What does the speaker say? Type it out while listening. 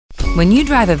When you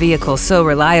drive a vehicle so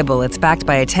reliable it's backed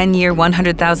by a 10-year,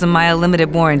 100,000-mile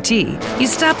limited warranty, you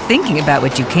stop thinking about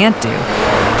what you can't do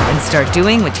and start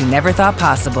doing what you never thought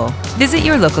possible. Visit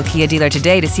your local Kia dealer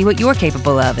today to see what you're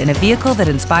capable of in a vehicle that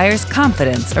inspires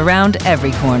confidence around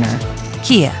every corner.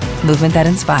 Kia, movement that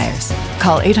inspires.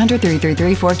 Call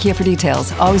 800-333-4KIA for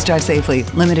details. Always drive safely.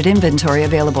 Limited inventory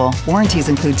available. Warranties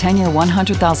include 10-year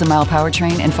 100,000-mile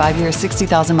powertrain and 5-year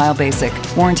 60,000-mile basic.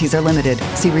 Warranties are limited.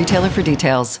 See retailer for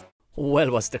details.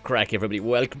 Well, what's the crack, everybody?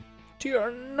 Welcome to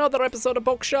another episode of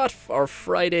Buckshot for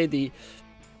Friday the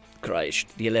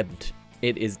 11th.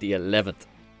 It is the 11th.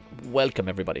 Welcome,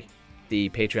 everybody. The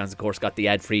Patreons, of course, got the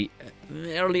ad-free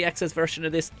early access version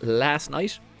of this last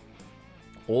night.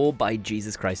 Oh, by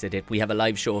Jesus Christ, I did. We have a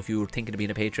live show. If you were thinking of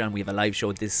being a Patreon, we have a live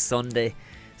show this Sunday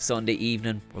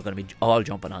evening. We're going to be all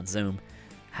jumping on Zoom,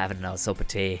 having a sup of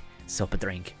tea, sup of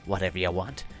drink, whatever you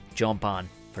want. Jump on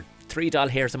for $3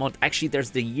 hairs a month. Actually,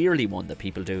 there's the yearly one that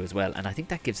people do as well, and I think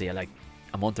that gives you like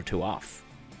a month or two off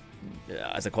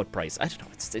as a cut price. I don't know.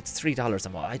 It's $3 a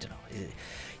month. I don't know.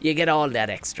 You get all that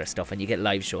extra stuff, and you get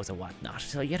live shows and whatnot.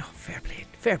 So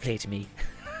fair play to me.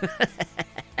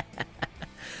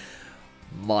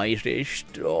 Mighty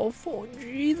stuff. Oh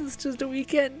Jesus, just the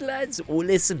weekend, lads. Oh,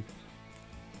 listen,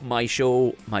 my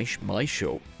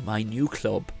new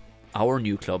club, our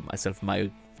new club, myself, my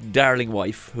darling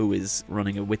wife, who is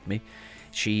running it with me.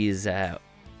 She's kind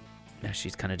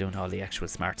of doing all the actual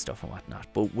smart stuff and whatnot.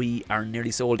 But we are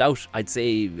nearly sold out. I'd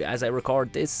say, as I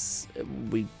record this,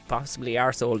 we possibly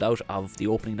are sold out of the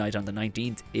opening night on the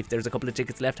 19th. If there's a couple of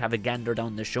tickets left, have a gander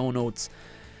down the show notes.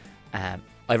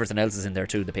 Everything else is in there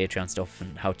too, the Patreon stuff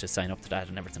and how to sign up to that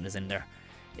and everything is in there,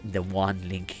 in the one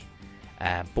link.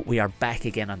 But we are back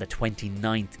again on the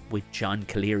 29th with John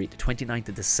Cleary, the 29th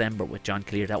of December with John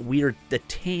Cleary. That weird, the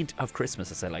taint of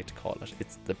Christmas, as I like to call it.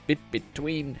 It's the bit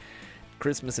between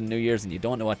Christmas and New Year's and you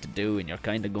don't know what to do and you're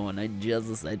kind of going, I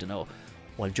don't know.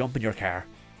 Well, jump in your car,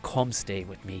 come stay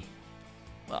with me,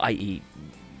 i.e.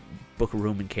 book a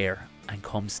room in Care and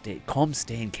come stay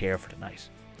in Care for the night.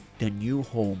 The new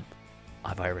home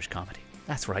of Irish comedy.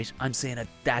 That's right, I'm saying it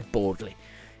that boldly.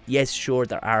 Yes, sure,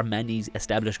 there are many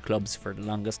established clubs for the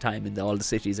longest time in all the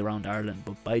cities around Ireland,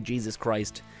 but by Jesus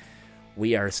Christ,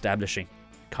 we are establishing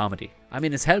comedy. I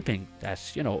mean, it's helping that,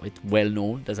 you know, it's well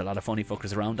known. There's a lot of funny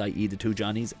fuckers around, i.e. the two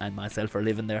Johnnies and myself are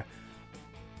living there.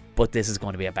 But this is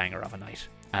going to be a banger of a night.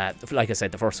 Like I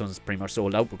said, the first one's pretty much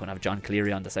sold out. We're going to have John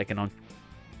Cleary on the second one.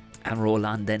 And roll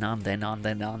on, then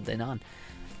on.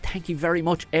 Thank you very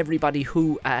much, everybody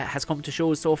who has come to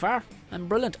shows so far. I'm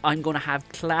brilliant. I'm going to have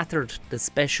Clattered. The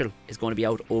special is going to be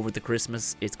out over the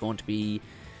Christmas. It's going to be...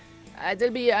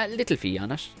 there'll be a little fee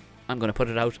on it. I'm going to put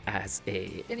it out as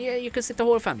a... And yeah, you can sit the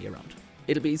whole family around.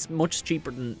 It'll be much cheaper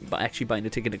than actually buying a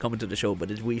ticket and coming to the show, but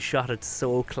we shot it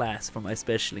so class for my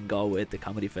special in Galway at the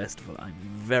Comedy Festival. I'm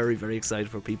very, very excited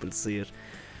for people to see it.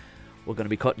 We're going to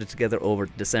be cutting it together over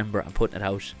December and putting it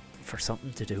out for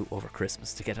something to do over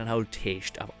Christmas, to get an old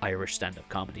taste of Irish stand-up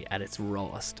comedy at its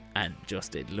rawest, and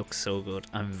just it looks so good.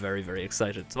 I'm very, very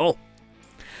excited. So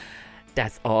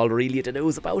that's all really the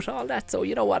news about all that. So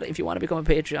you know what, if you want to become a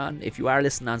Patreon, if you are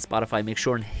listening on Spotify, make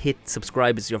sure and hit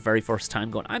subscribe. It's your very first time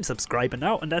going, I'm subscribing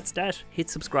now, and that's that. Hit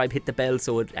subscribe, hit the bell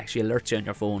so it actually alerts you on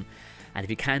your phone. And if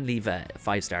you can leave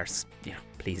 5 stars, you know,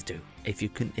 please do. If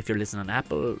you're listening on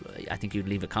Apple, I think you'd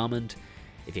leave a comment.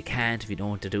 If you can't, if you don't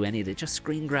want to do any of it, just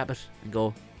screen grab it and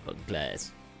go, fucking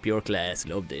class, pure class,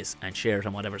 love this, and share it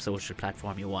on whatever social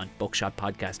platform you want. Buckshot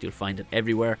Podcast, you'll find it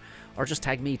everywhere. Or just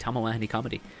tag me, Tom O'Mahony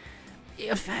Comedy.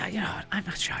 If, you know, I'm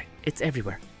not shy. It's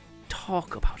everywhere.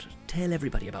 Talk about it. Tell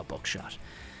everybody about Buckshot.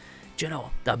 Do you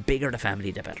know, the bigger the family,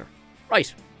 the better.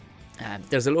 Right.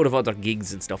 There's a load of other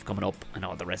gigs and stuff coming up and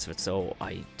all the rest of it, so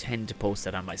I tend to post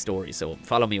that on my story, so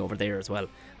follow me over there as well.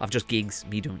 I've just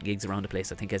me doing gigs around the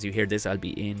place. I think as you hear this, I'll be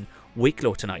in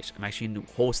Wicklow tonight. I'm actually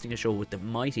hosting a show with the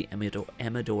mighty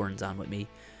Emma Doran's on with me.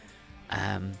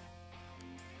 I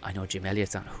know Jim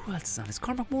Elliott's on. Who else is on? Is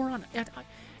Cormac Moore on?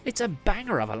 It's a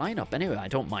banger of a lineup anyway, I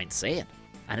don't mind saying.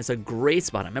 And it's a great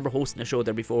spot. I remember hosting a show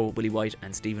there before with Willie White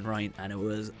and Stephen Ryan, and it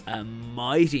was a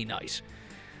mighty night.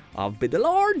 Of be the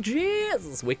Lord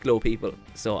Jesus, Wicklow people.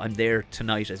 So I'm there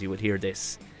tonight as you would hear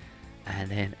this.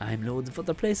 And then I'm loads of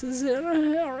other places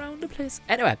around the place.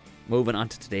 Anyway, moving on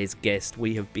to today's guest.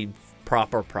 We have been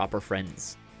proper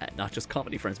friends. Not just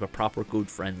comedy friends, but proper good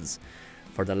friends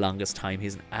for the longest time.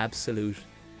 He's an absolute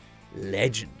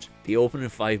legend. The opening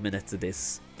 5 minutes of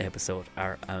this episode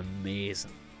are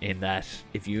amazing. In that,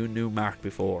 if you knew Mark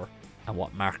before and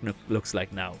what Mark looks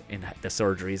like now in the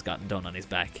surgery he's gotten done on his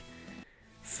back,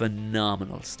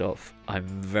 phenomenal stuff. I'm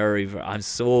I'm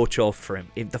so chuffed for him.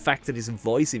 The fact that his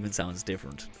voice even sounds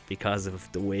different because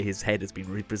of the way his head has been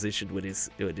repositioned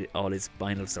with all his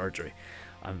spinal surgery.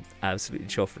 I'm absolutely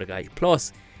chuffed for the guy.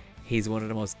 Plus, he's one of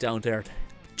the most down to earth,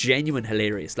 genuine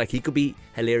hilarious. Like, he could be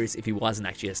hilarious if he wasn't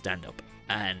actually a stand-up,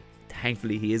 and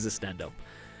thankfully he is a stand-up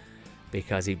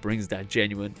because he brings that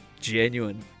genuine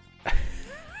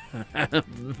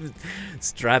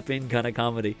strap-in kind of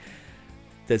comedy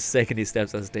the second he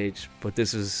steps on stage. But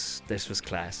this was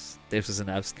class. This was an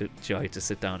absolute joy to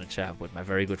sit down and chat with my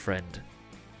very good friend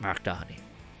Mark Doherty.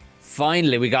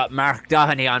 Finally, we got Mark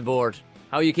Doherty on board.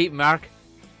 How are you keeping, Mark?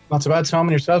 Not so bad, Tom,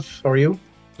 and yourself? How are you?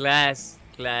 Class.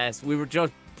 We were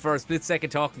just for a split second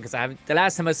talking because the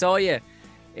last time I saw you,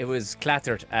 it was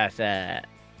clattered at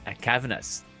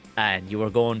Kavanagh's, and you were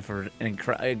going for an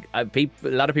a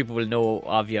lot of people will know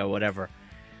of you or whatever,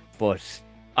 but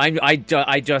I'm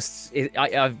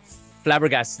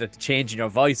flabbergasted at the change in your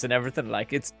voice and everything.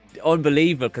 Like, it's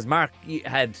unbelievable because Mark he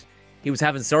was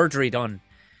having surgery done.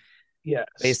 Yeah,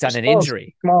 based on an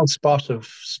injury. Small spot of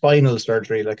spinal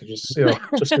surgery, like just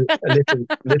just a little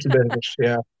bit of it,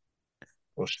 yeah.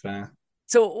 But,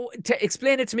 so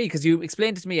explain it to me, because you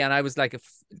explained it to me, and I was like,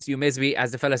 you may be,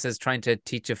 as the fella says, trying to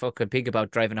teach a fucking pig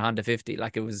about driving a Honda 50.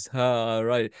 Like, it was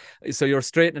right. So you're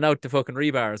straightening out the fucking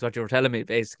rebar, is what you were telling me,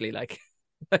 basically. Like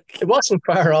it wasn't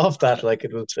far off that. Like,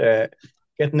 it was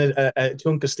getting a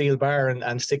chunk of steel bar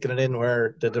and sticking it in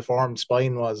where the deformed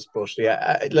spine was. But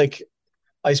yeah,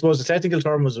 I suppose the technical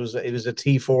term was it was a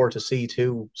T4 to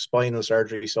C2 spinal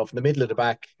surgery. So from the middle of the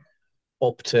back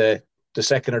up to the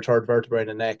second or third vertebrae in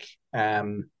the neck,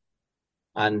 and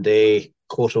they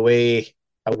cut away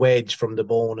a wedge from the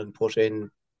bone and put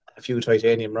in a few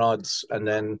titanium rods, and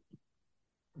then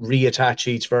reattach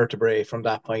each vertebrae from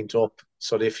that point up.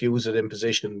 So they fuse it in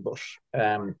position, but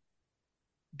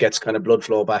gets kind of blood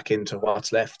flow back into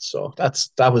what's left. So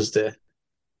that was the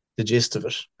gist of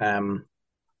it.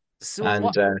 So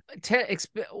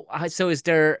is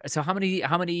there? So how many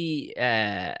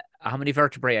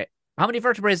vertebrae? How many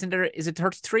vertebrae is in there? Is it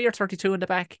 33 or 32 in the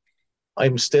back?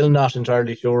 I'm still not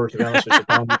entirely sure, to be honest with you,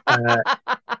 Tom.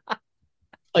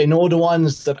 I know the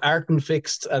ones that aren't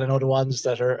fixed, and I know the ones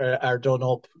that are done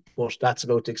up, but that's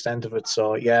about the extent of it.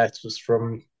 So yeah, it was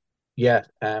from the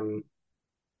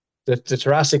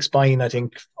thoracic spine. I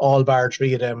think all bar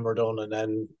 3 of them were done, and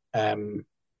then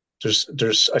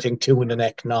there's I think 2 in the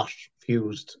neck not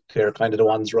fused. They're kind of the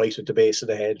ones right at the base of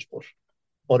the head, but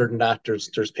other than that,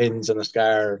 there's pins and a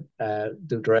scar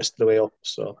the rest of the way up.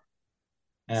 So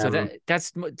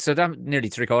that's nearly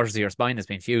 3/4 of your spine has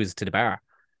been fused to the bar.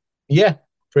 Yeah,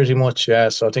 pretty much. Yeah.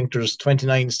 So I think there's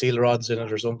 29 steel rods in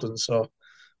it or something. So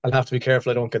I'll have to be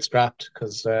careful I don't get scrapped,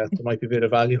 because there might be a bit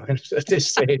of value in it at this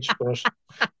stage. But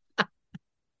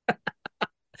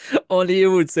only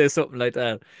you would say something like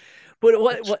that. But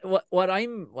what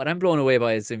I'm blown away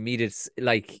by is immediate,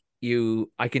 like,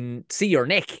 I can see your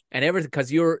neck and everything,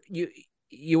 because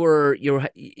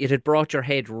it had brought your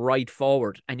head right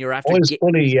forward, and you're after. I was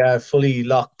fully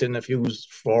locked in a fuse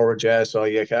forward. Yeah, so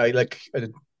yeah,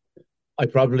 I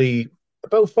probably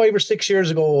about 5 or 6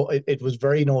 years ago, it was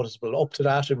very noticeable. Up to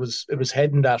that, it was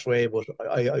heading that way, but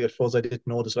I suppose I didn't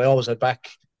notice. I always had back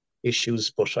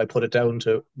issues, but I put it down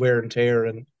to wear and tear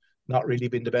and not really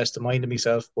been the best of mind of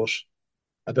myself. But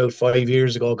about 5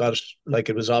 years ago,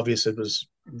 it was obvious it was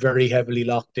very heavily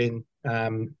locked in.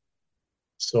 I'd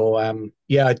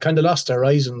kind of lost the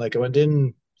horizon. Like, I went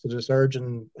in to the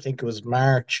surgeon, I think it was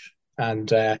March,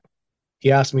 and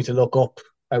he asked me to look up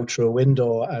out through a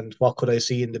window and what could I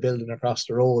see in the building across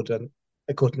the road, and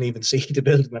I couldn't even see the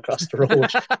building across the road,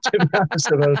 to be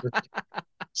honest about it.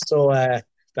 So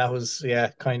that was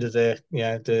kind of the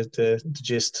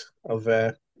gist of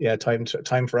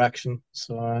time for action.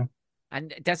 So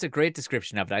and that's a great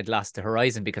description of it. I'd lost the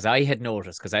horizon, because I had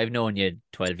noticed, because I've known you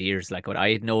 12 years, like, what I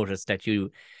had noticed that you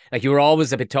were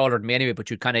always a bit taller than me anyway, but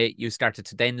you started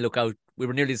to then look out. We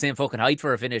were nearly the same fucking height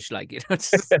for a finish, like,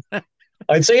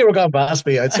 I'd say you were gone past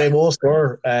me. I'd say most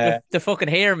were. The fucking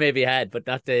hair maybe had, but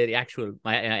not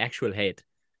my actual head.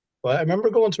 Well, I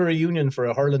remember going to a reunion for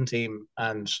a hurling team,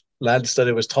 and lads that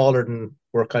I was taller than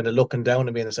were kind of looking down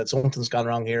at me and said, "Something's gone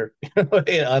wrong here."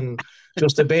 On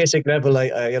just a basic level,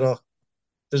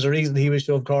 there's a reason he was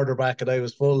shoved quarterback and I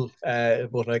was full,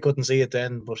 but I couldn't see it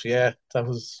then. But yeah, that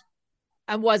was.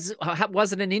 And was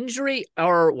it an injury,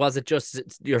 or was it just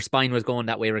your spine was going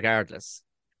that way regardless?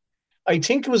 I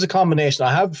think it was a combination.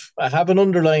 I have an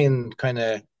underlying kind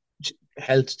of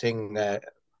health thing,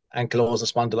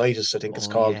 ankylosing spondylitis, I think it's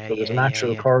called. So there's a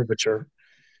natural curvature.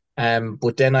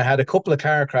 But then I had a couple of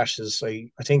car crashes.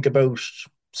 I think about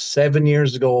 7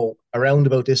 years ago, around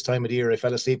about this time of the year, I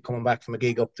fell asleep coming back from a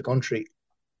gig up the country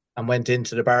and went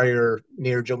into the barrier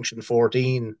near Junction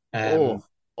 14 Oh,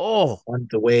 oh, on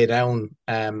the way down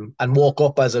and woke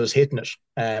up as I was hitting it.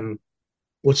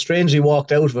 But strangely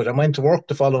walked out of it and went to work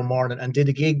the following morning and did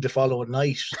a gig the following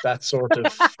night. That sort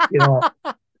of, you know,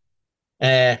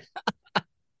 uh,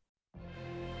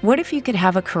 What if you could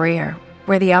have a career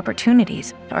where the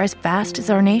opportunities are as vast as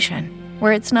our nation,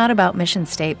 where it's not about mission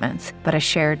statements, but a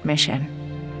shared mission?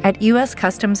 At U.S.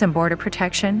 Customs and Border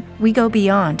Protection, we go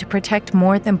beyond to protect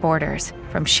more than borders.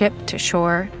 From ship to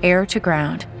shore, air to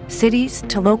ground, cities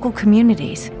to local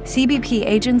communities, CBP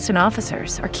agents and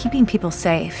officers are keeping people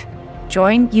safe.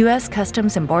 Join U.S.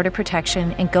 Customs and Border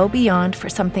Protection and go beyond for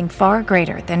something far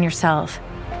greater than yourself.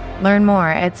 Learn more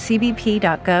at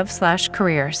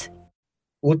cbp.gov/careers.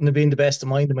 wouldn't have been the best of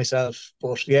mind of myself.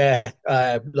 But yeah,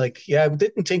 I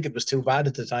didn't think it was too bad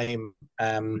at the time.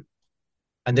 And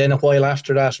then a while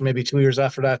after that, maybe 2 years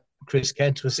after that, Chris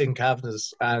Kent was in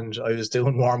Cavanagh's and I was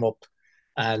doing warm up.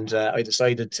 And I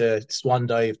decided to swan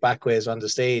dive backways on the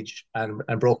stage and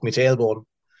broke my tailbone.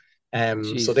 So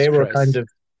Jesus they were kind Christ. of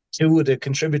two of the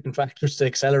contributing factors to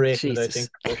accelerating it, I Jesus.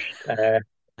 think. But,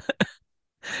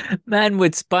 Man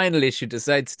with spinal issue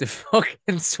decides to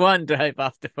fucking swan dive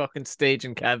off the fucking stage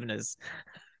in Cavanagh's.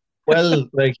 well,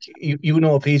 like you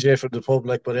know PJ from the pub,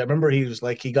 like, but I remember he was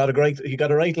like he got a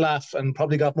right laugh and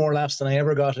probably got more laughs than I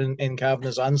ever got in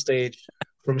Cavanagh's on stage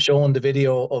from showing the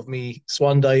video of me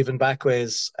swan diving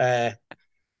backways on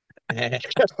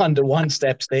the one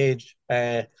step stage.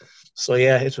 So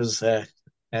yeah, it was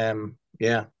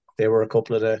yeah, they were a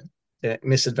couple of the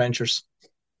misadventures.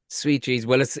 Sweet jeez.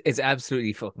 Well, it's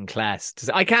absolutely fucking class.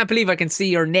 I can't believe I can see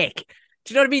your neck.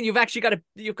 Do you know what I mean? You've actually got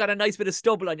a nice bit of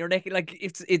stubble on your neck. Like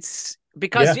it's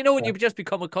because Yeah. you know when you just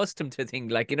become accustomed to a thing.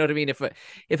 Like, you know what I mean?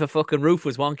 If a fucking roof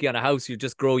was wonky on a house, you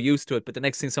just grow used to it. But the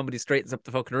next thing somebody straightens up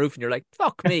the fucking roof and you're like,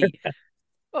 fuck me.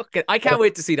 Fuck it. I can't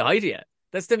wait to see the height of you.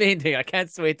 That's the main thing. I can't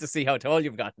wait to see how tall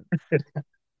you've gotten.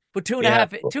 But Yeah.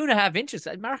 2.5 inches.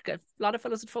 Mark, a lot of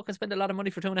fellas would fucking spend a lot of money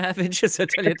for 2.5 inches, I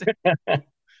tell you.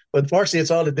 But unfortunately,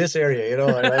 it's all in this area, you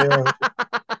know.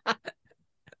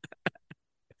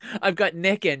 I've got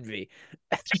neck envy.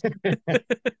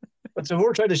 But so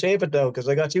we're trying to shape it now because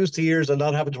I got used to years of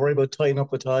not having to worry about tying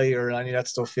up a tie or any of that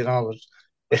stuff, you know.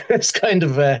 It's kind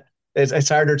of it's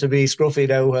harder to be scruffy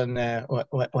now when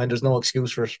there's no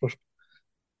excuse for it. But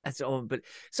That's all. But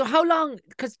so how long?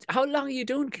 Because how long are you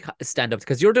doing stand up?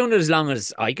 Because you're doing it as long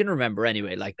as I can remember,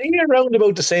 anyway. Like, maybe around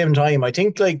about the same time. I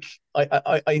think like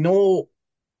I know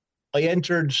I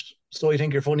entered So You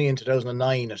Think You're Funny in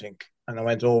 2009, I think, and I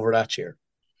went over that year.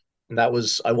 And I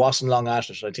wasn't long at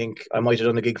it. I think I might have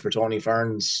done a gig for Tony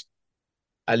Ferns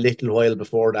a little while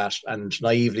before that and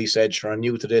naively said, sure, I'm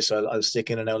new to this, I'll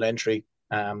stick in an elementary.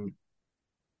 So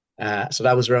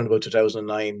that was around about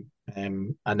 2009.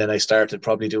 And then I started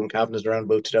probably doing Cavanagh's around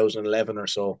about 2011 or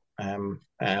so. Kind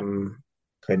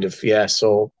of, yeah.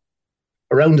 So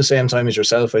around the same time as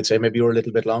yourself, I'd say maybe you were a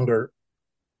little bit longer.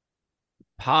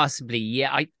 possibly,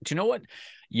 yeah. Do you know what?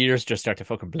 Years just start to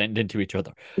fucking blend into each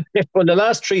other. Well, the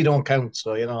last three don't count.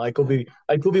 So, you know, I could be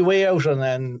way out and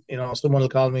then, you know, someone will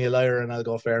call me a liar and I'll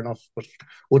go, fair enough. But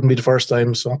wouldn't be the first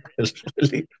time. So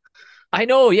I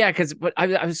know, yeah, because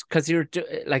you're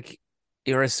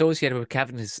associated with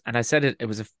Cavanagh's, and I said it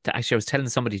was actually I was telling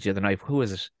somebody the other night. Who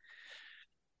was it?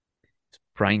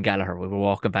 Brian Gallagher. We were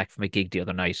walking back from a gig the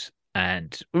other night,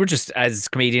 and we were just, as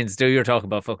comedians do, you're talking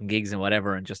about fucking gigs and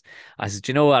whatever, and just I said,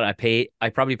 you know what? I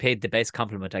probably paid the best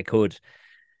compliment I could,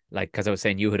 like, because I was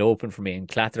saying you had opened for me in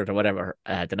Clattered or whatever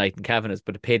the night in Cavanagh's,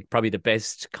 but I paid probably the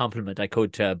best compliment I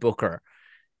could to Booker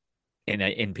in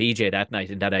PJ that night,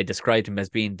 and that I described him as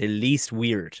being the least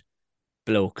weird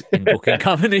bloke in booking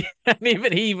comedy, and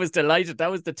even he was delighted. That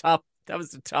was the top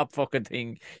fucking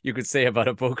thing you could say about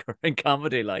a booker in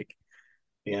comedy, like.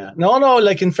 Yeah, no,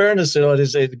 like in fairness, you know, it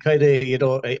is a kind of, you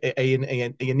know,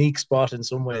 a unique spot in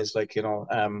some ways. Like, you know,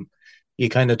 you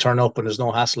kind of turn up and there's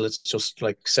no hassle. It's just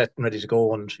like set and ready to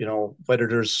go. And, you know, whether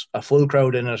there's a full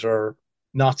crowd in it or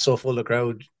not so full a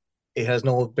crowd, it has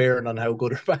no bearing on how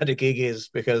good or bad a gig is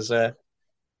because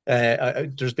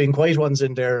there's been quiet ones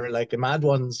in there, like the mad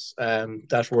ones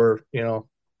that were, you know,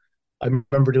 I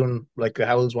remember doing like the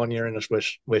Howls one year in it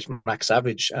with Max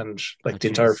Savage and like the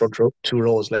entire front row, 2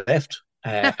 rows left.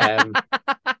 And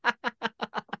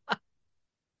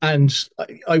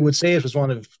I would say it was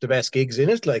one of the best gigs in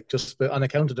it, like just on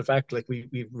account of the fact like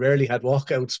we rarely had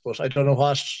walkouts, but I don't know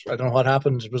what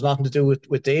happened. It was nothing to do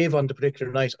with Dave on the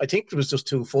particular night. I think it was just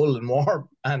too full and warm,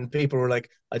 and people were like,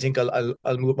 "I think I'll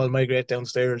migrate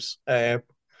downstairs." But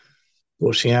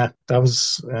yeah, that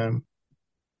was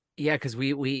Yeah, because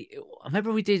I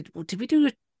remember did we do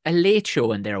a late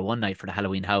show in there one night for the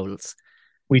Halloween Howls?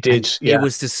 We And did, yeah. it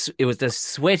was the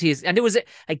sweatiest, and it was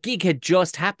a gig had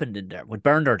just happened in there with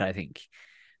Bernard, I think.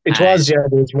 It And was, yeah.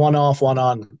 There was one off, one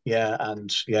on, yeah,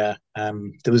 and yeah.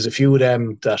 There was a few of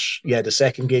them that, yeah. The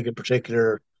second gig in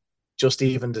particular, just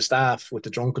even the staff with the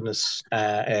drunkenness,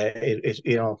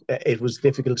 it was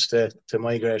difficult to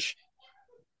migrate.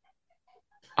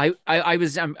 I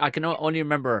was I can only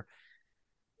remember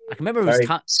I can remember it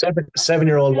was Sorry,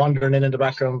 7-year-old wandering in the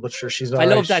background, but sure, she's I all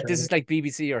love right. that this is like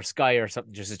BBC or Sky or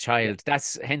something, just a Yeah. child.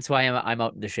 That's hence why I'm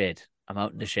out in the shade. I'm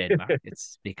out in the shade, Mark.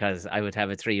 It's because I would have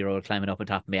a 3-year-old climbing up on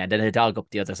top of me and then a dog up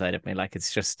the other side of me. Like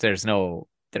it's just there isn't I'll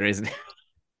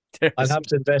there's have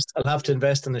to invest. I'll have to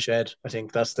invest in the shed. I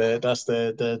think that's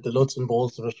the nuts and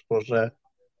bolts of it. But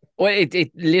well,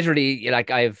 it literally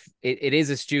like it is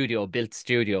a studio, built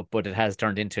studio, but it has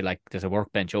turned into like there's a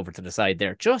workbench over to the side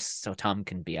there, just so Tom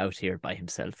can be out here by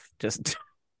himself. Just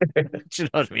do you know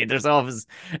what I mean? There's always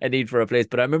a need for a place.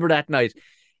 But I remember that night,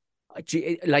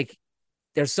 like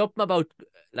there's something about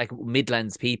like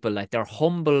Midlands people, like they're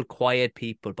humble, quiet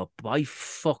people, but by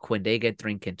fuck when they get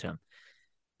drink into them.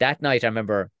 That night I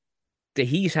remember the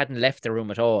heat hadn't left the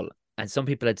room at all. And some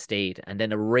people had stayed, and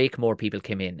then a rake more people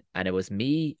came in, and it was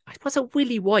me. I was a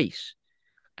Willie White,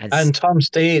 and and Tom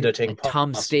stayed, I think,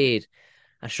 Tom possibly. stayed,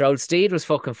 and Shroud stayed was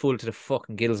fucking full to the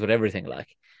fucking gills with everything.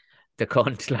 Like the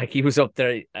cunt, like he was up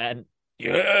there, and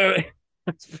yeah,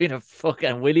 it's been a fuck.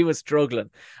 And Willie was struggling,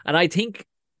 and I think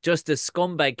just the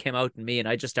scumbag came out in me, and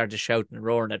I just started shouting and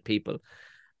roaring at people,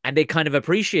 and they kind of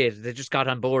appreciated it. They just got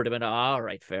on board and went, oh, all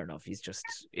right, fair enough. He's just,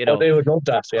 Oh, they would love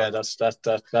that. Yeah, that's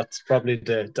probably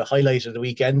the highlight of the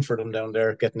weekend for them down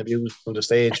there, getting abused from the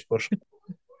stage. But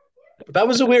that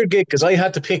was a weird gig because I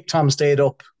had to pick Tom Stayed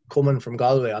up coming from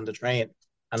Galway on the train,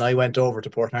 and I went over to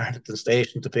Port Arlington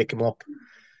station to pick him up.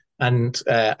 And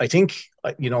I think,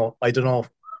 I don't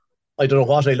know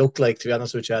what I looked like, to be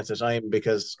honest with you, at the time,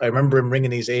 because I remember him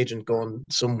ringing his agent going,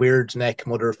 some weird neck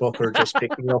motherfucker just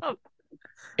picked me up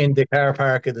in the car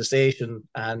park at the station.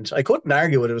 And I couldn't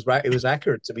argue it. It was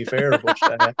accurate, to be fair. But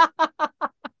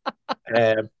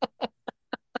uh,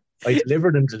 I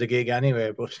delivered him to the gig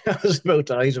anyway, but that was about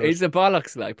the height of it. he's a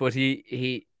bollocks, like, but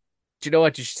he do you know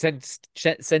what? You should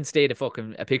send Stade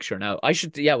a picture now. We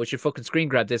should fucking screen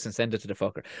grab this and send it to the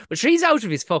fucker. But sure, he's out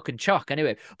of his fucking chalk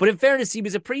anyway. But in fairness, he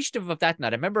was appreciative of that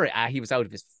night. I remember he was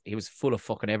he was full of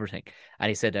fucking everything. And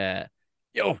he said,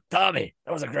 yo, Tommy,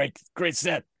 that was a great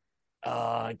set.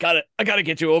 I gotta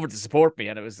get you over to support me.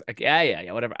 And it was like,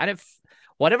 yeah, whatever. And if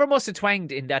whatever must have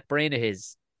twanged in that brain of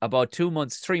his, about 3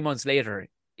 months later,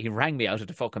 he rang me out of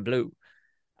the fucking blue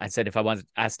and said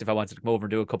asked if I wanted to come over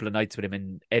and do a couple of nights with him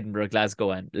in Edinburgh, Glasgow,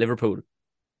 and Liverpool.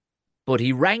 But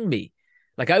he rang me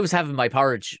like I was having my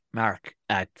porridge, Mark,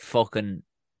 at fucking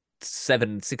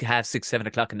 7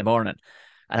 o'clock in the morning,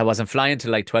 and I wasn't flying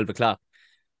till like 12 o'clock.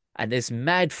 And this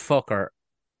mad fucker,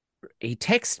 he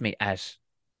texted me at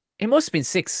it must have been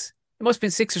 6. It must have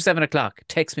been 6 or 7 o'clock.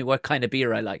 Text me what kind of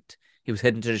beer I liked. He was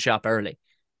heading to the shop early.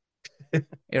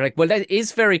 You're like, well, that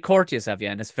is very courteous of you,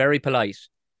 and it's very polite.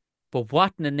 But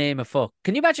what in the name of fuck?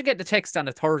 Can you imagine getting a text on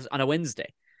a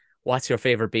Wednesday? What's your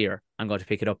favorite beer? I'm going to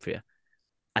pick it up for you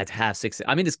at 6:30.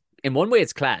 I mean, it's in one way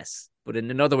it's class, but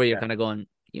in another way you're kind of going,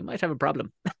 you might have a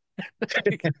problem.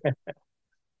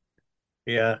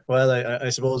 Yeah, well, I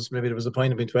suppose maybe there was a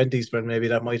point in my 20s when maybe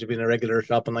that might have been a regular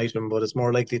shopping item, but it's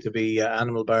more likely to be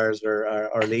animal bars or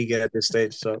Liga at this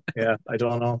stage. So yeah, I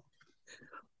don't know.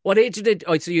 What age did?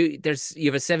 Oh, so you have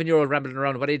a 7-year-old rambling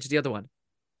around. What age is the other one?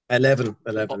 11,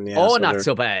 yeah. Oh, So not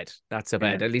so bad. Not so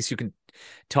bad. yeah. At least you can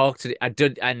talk to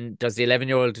and does the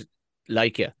 11-year-old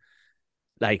like you?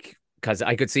 Like, because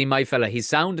I could see my fella. He's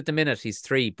sound at the minute. He's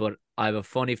 3, but I have a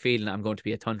funny feeling I'm going to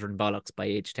be a thundering bollocks by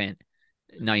age 10,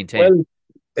 9, 10. Well,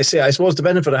 I suppose the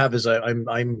benefit I have is I'm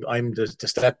the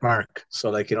step mark. So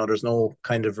like, there's no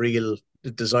kind of real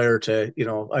desire to,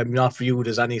 I'm not viewed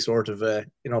as any sort of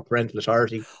parental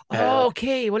authority. Oh,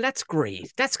 okay. Well, that's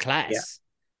great. That's Yeah. class.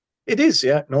 It is,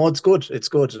 yeah. No, it's good. It's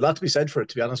good. There's a lot to be said for it,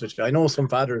 to be honest with you. I know some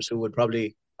fathers who would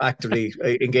probably actively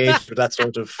engage with that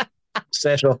sort of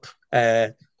setup.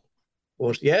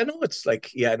 But yeah, no, it's like,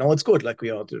 yeah, no, it's good. Like they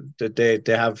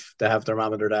have their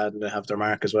mom and their dad, and they have their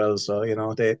mark as well. So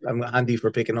I'm handy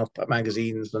for picking up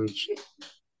magazines and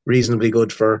reasonably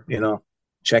good for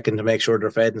checking to make sure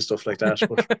they're fed and stuff like that.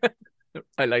 But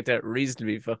I like that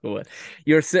reasonably fucking well.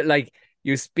 You're like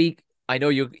you speak. I know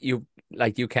you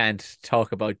like you can't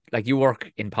talk about like you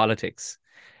work in politics.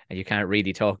 and you can't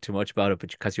really talk too much about it,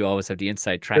 but because you always have the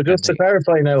inside track So on just to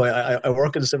clarify now, I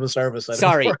work in the civil service. I don't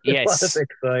Sorry, work in yes.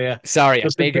 politics. So yeah, Sorry, I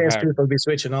just in beg your case pardon. people be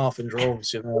switching off in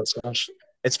droves, it's not.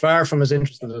 It's far from as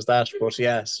interesting as that. But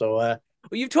yeah, so Well,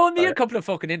 you've told me a couple of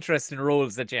fucking interesting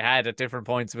roles that you had at different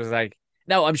points. It was like,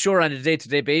 now I'm sure on a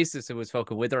day-to-day basis it was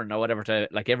fucking withering or whatever, to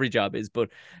like every job is, but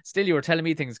still you were telling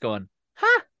me things going,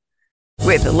 huh?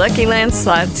 With the Lucky Land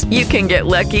Slots, you can get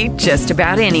lucky just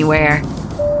about anywhere.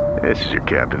 This is your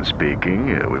captain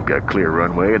speaking. We've got clear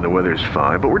runway and the weather's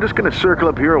fine, but we're just going to circle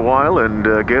up here a while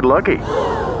and get lucky.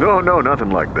 No,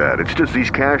 nothing like that. It's just these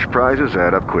cash prizes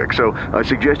add up quick. So I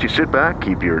suggest you sit back,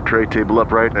 keep your tray table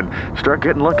upright, and start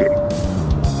getting lucky.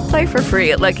 Play for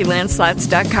free at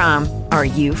LuckyLandSlots.com. Are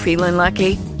you feeling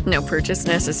lucky? No purchase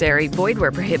necessary. Void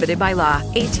where prohibited by law.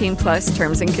 18 plus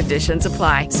terms and conditions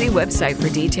apply. See website for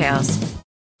details.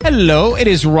 Hello, it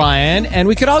is Ryan, and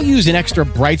we could all use an extra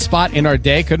bright spot in our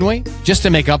day, couldn't we? Just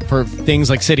to make up for things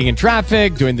like sitting in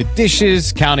traffic, doing the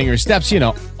dishes, counting your steps,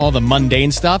 all the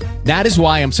mundane stuff. That is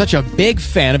why I'm such a big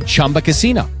fan of Chumba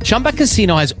Casino. Chumba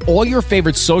Casino has all your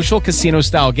favorite social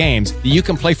casino-style games that you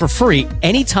can play for free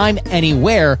anytime,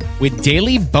 anywhere with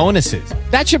daily bonuses.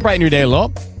 That should brighten your day a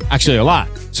little. Actually, a lot.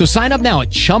 So sign up now at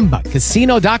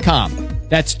ChumbaCasino.com.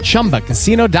 That's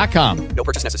ChumbaCasino.com. No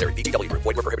purchase necessary. VGW Group.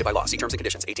 Void where prohibited by law. See terms and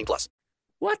conditions. 18 plus.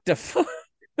 What the fuck?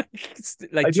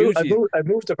 Like, I've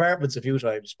moved apartments a few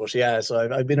times, but yeah,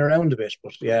 so I've been around a bit,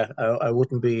 but yeah, I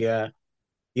wouldn't be.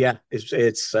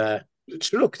 It's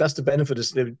look, that's the benefit.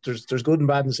 Is there's good and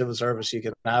bad in civil service. You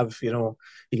can have, you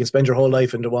can spend your whole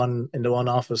life in the one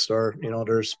office, or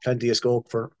there's plenty of scope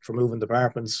for moving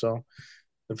departments. So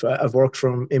I've worked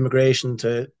from immigration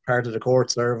to part of the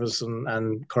court service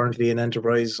and currently in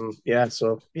enterprise, and yeah,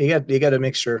 so you get a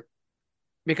mixture.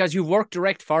 Because you've worked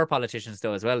direct for politicians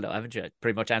though as well, haven't you?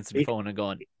 Pretty much answered the phone and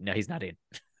going, no, he's not in.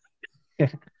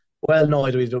 Well, no,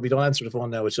 we don't answer the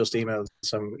phone now. It's just emails.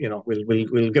 So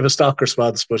we'll give a stock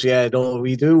response, but yeah, no,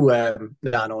 we do.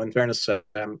 No, in fairness, I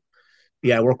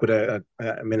work with a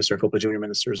minister, a couple of junior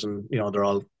ministers, and they're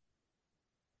all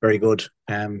very good.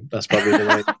 That's probably the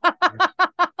way.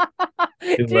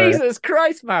 Jesus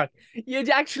Christ, Mark! You'd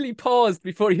actually paused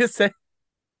before you said.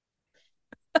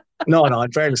 No,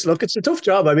 in fairness, look, it's a tough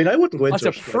job. I mean, I wouldn't go into it.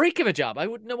 It's a freak of a job. I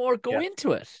wouldn't no more go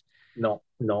into it. No.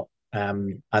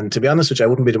 And to be honest with you, I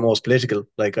wouldn't be the most political.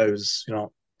 Like I was,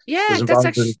 that's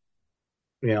actually.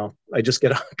 I just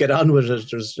get on with it.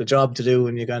 There's a job to do,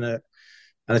 and and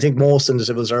I think most in the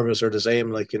civil service are the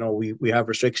same. Like, we have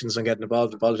restrictions on getting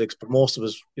involved in politics, but most of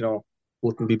us,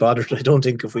 wouldn't be bothered. I don't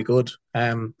think if we could.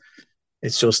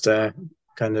 It's just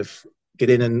kind of get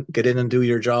in and do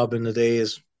your job in the day,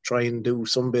 is try and do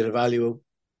some bit of value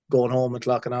going home and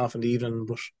clocking off in the evening.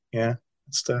 But yeah,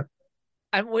 it's the.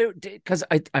 And because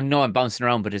I know I'm bouncing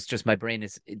around, but it's just my brain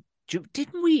is.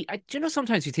 Didn't we? Do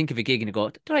sometimes you think of a gig and you go,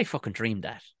 "Did I fucking dream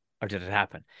that, or did it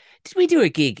happen?" Did we do a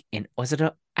gig in? Was it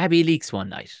Abbey Leaks one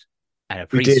night? And a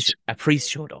priest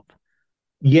showed up.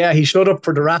 Yeah, he showed up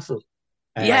for the raffle.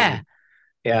 Yeah,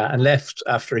 and left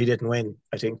after he didn't win.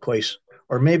 I think quite,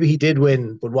 or maybe he did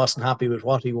win but wasn't happy with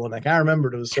what he won. I can't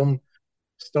remember. There was some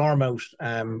storm out,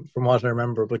 from what I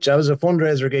remember. But that was a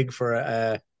fundraiser gig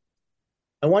for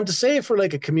I want to say for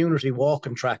like a community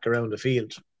walking track around the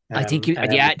field. I think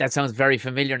that sounds very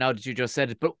familiar now that you just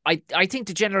said it. But I think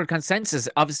the general consensus,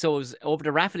 obviously, it was over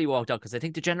the raffle he walked out, because I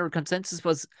think the general consensus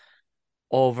was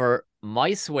over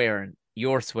my swearing,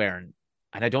 your swearing,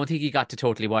 and I don't think he got to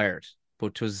Totally Wired.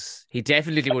 But he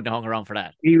definitely wouldn't have hung around for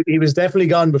that. He was definitely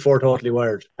gone before Totally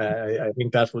Wired. I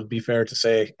think that would be fair to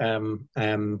say.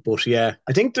 But yeah,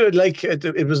 I think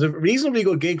it was a reasonably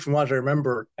good gig from what I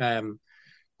remember.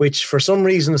 Which for some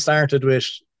reason started with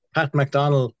Pat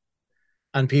McDonnell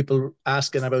and people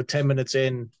asking about 10 minutes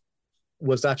in,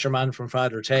 was that your man from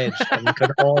Father Ted? And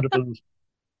kind of audible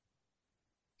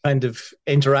kind of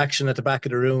interaction at the back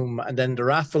of the room. And then the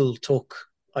raffle took,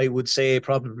 I would say,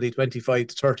 probably 25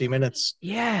 to 30 minutes.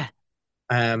 Yeah.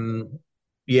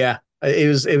 Yeah. It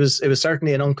was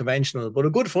certainly an unconventional, but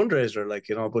a good fundraiser,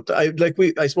 but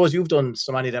I suppose you've done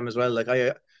so many of them as well.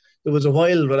 There was a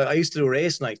while, but I used to do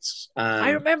race nights. I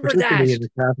remember that. In the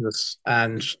Capitalist,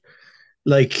 and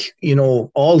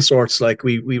all sorts. Like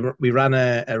we ran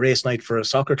a race night for a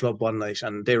soccer club one night,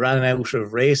 and they ran out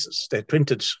of races. They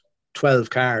printed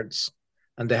 12 cards,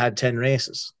 and they had 10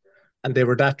 races, and they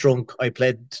were that drunk. I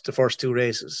played the first 2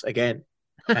 races again,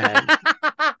 and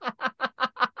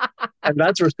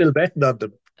lads were still betting on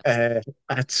them.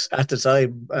 At the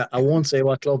time, I won't say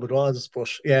what club it was, but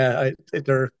yeah,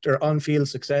 their on-field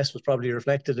success was probably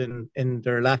reflected in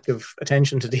their lack of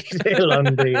attention to detail on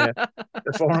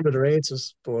the form of the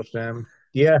races. But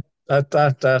yeah,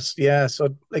 That yeah.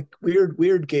 So like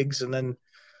weird gigs, and then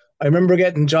I remember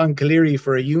getting John Cleary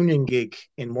for a union gig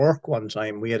in work one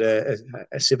time. We had a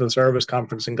civil service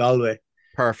conference in Galway,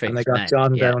 and I Perfect got man.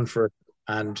 John Yeah. down for it,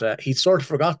 and he'd sort of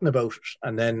forgotten about it.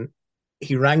 And then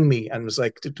he rang me and was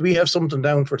like, "Did we have something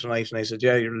down for tonight?" And I said,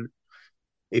 "Yeah,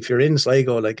 if you're in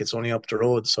Sligo, like it's only up the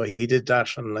road." So he did that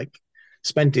and like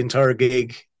spent the entire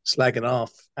gig slagging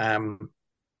off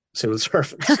civil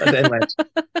servants, and then went,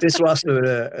 "This wasn't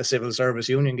a civil service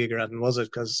union gig or anything, was it?"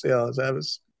 Because that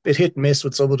was a bit hit and miss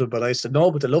with some of them. But I said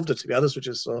no, but they loved it, to be honest with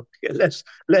you. So yeah, let's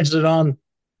it on.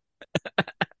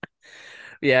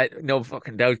 Yeah, no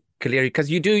fucking doubt, Cleary,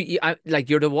 because like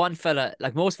you're the one fella,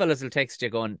 like most fellas will text you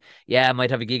going, yeah, I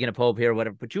might have a gig in a pub here or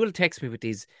whatever, but you will text me with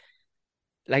these,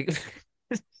 like,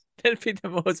 they'll be the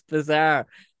most bizarre,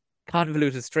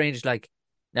 convoluted, strange, like,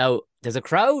 now, there's a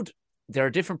crowd, they're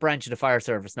a different branch of the fire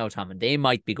service now, Tom, and they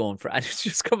might be going for, and it's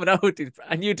just coming out,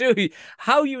 and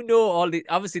how you know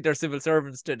obviously they're civil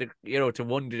servants to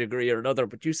one degree or another,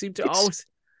 but you seem to It's always...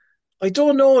 I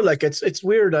don't know. Like it's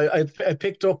weird. I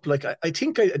picked up like I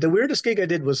think the weirdest gig I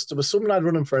did was there was some lad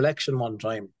running for election one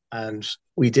time, and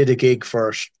we did a gig for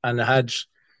it, and I had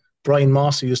Brian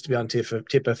Moss, who used to be on Tip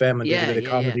FM and did a Yeah, bit of yeah, yeah.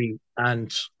 comedy,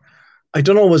 and I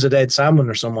don't know, was it Ed Salmon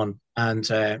or someone, and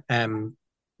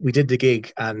we did the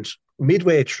gig, and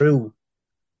midway through,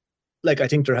 like I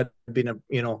think there had been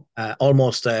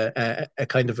almost a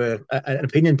kind of an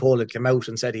opinion poll that came out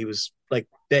and said he was like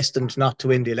destined not to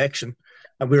win the election,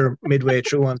 and we were midway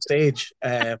through on stage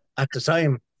at the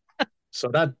time. So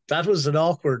that was an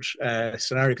awkward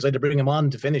scenario because I had to bring him on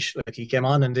to finish. Like he came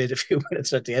on and did a few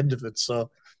minutes at the end of it.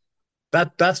 So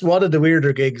that's one of the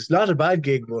weirder gigs. Not a bad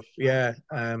gig, but yeah.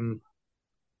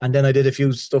 And then I did a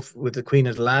few stuff with the Queen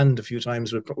of the Land a few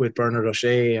times with Bernard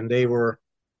O'Shea, and they were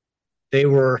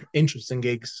interesting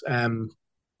gigs. On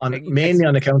It's mainly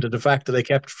on account of the fact that I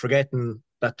kept forgetting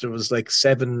that there was like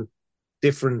 7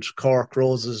 different Cork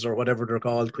roses or whatever they're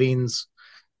called, queens,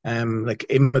 like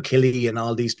Immockilly and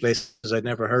all these places I'd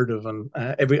never heard of, and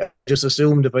I just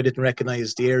assumed if I didn't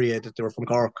recognize the area that they were from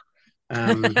Cork.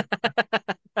 Um,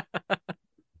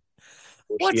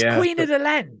 but What's yeah, Queen of the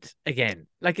Land again?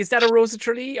 Like, is that a Rosa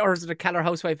Tralee or is it a Keller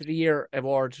Housewife of the Year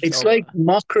award? it's Or like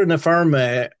Mochra na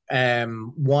Firma,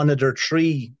 one of their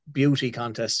 3 beauty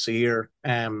contests a year,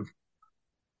 and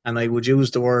I would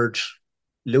use the word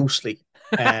loosely.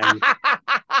 Um,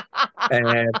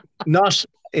 uh, Not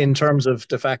in terms of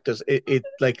the fact that it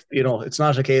like it's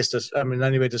not a case that I'm in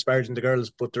any way disparaging the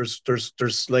girls, but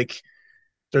there's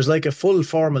like a full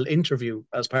formal interview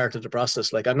as part of the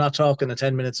process. Like I'm not talking a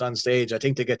 10 minutes on stage. I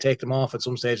think they take them off at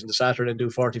some stage in the Saturday and do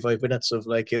 45 minutes of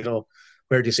like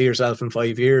where do you see yourself in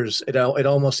 5 years. It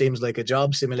almost seems like a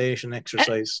job simulation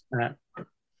exercise.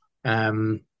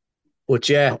 Um, but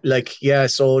yeah,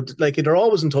 so like they're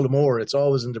always in Tullamore. It's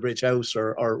always in the Bridge House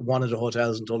or one of the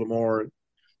hotels in Tullamore.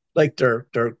 Like they're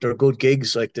good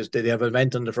gigs. Like they have an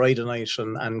event on the Friday night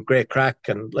and great crack,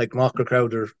 and like Mocker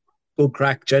crowd are good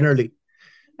crack generally.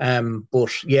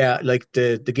 But yeah, like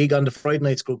the gig on the Friday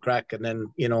night's good crack, and then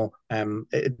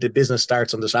the business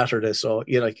starts on the Saturday, so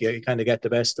you kind of get the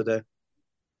best of the.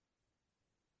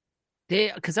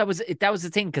 because that was the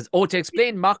thing. Because to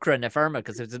explain Mochra na Firma,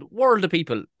 because there's a world of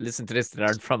people listen to this that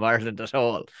aren't from Ireland at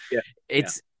all. Yeah,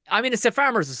 It's a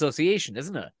farmers' association,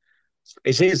 isn't it?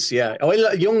 it is, yeah.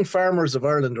 Well, Young Farmers of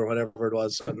Ireland or whatever it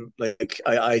was, and like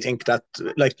I think that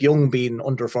like young being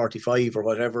under 45 or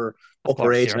whatever Of upper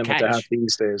course, age you're a limit they have catch.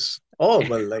 these days. Oh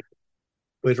well, like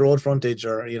with road frontage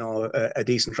or a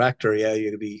decent tractor, yeah,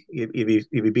 you'd be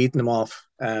beating them off.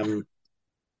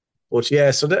 But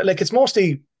yeah, so like it's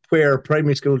mostly where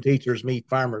primary school teachers meet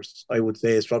farmers. I would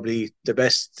say is probably the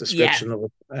best Yeah. description of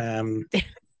it.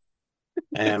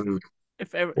 Um,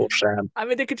 If ever, but I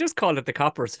mean, they could just call it the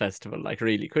Coppers Festival, like,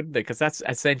 really, couldn't they? Because that's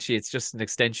essentially it's just an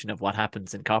extension of what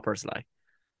happens in Coppers, like.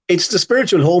 it's the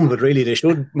spiritual home of it, really. They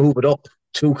should move it up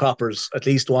 2 coppers at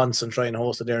least once and try and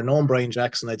host it there. Knowing Brian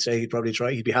Jackson, I'd say he'd probably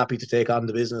try. He'd be happy to take on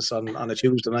the business on a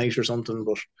Tuesday night or something.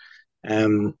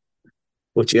 Um,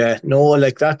 but yeah, no,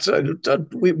 like that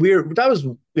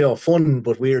was fun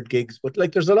but weird gigs. But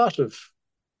like, there's a lot of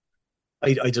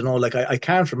I don't know. Like I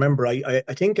can't remember. I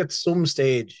think at some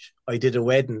stage I did a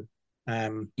wedding.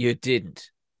 You didn't.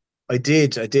 I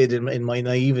did in my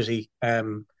naivety.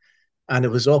 And it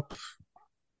was up.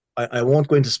 I won't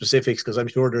go into specifics because I'm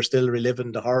sure they're still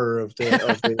reliving the horror of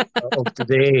the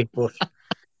day. But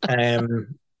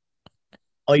um,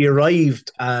 I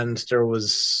arrived and there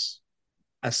was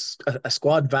a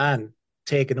squad van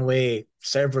taking away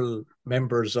several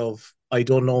members of, I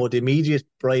don't know, the immediate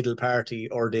bridal party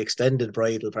or the extended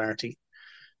bridal party.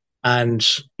 And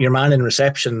your man in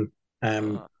reception,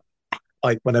 when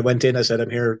I went in, I said, I'm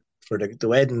here for the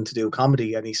wedding to do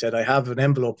comedy. And he said, I have an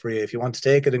envelope for you. If you want to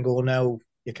take it and go now,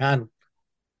 you can.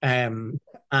 And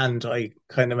I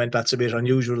kind of went, that's a bit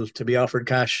unusual to be offered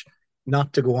cash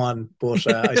not to go on. But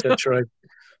I said, sure,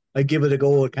 I give it a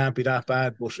go. It can't be that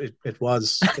bad. But it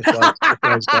was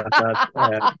that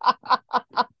bad.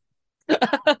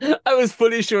 I was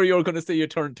fully sure you were going to say you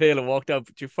turned tail and walked out,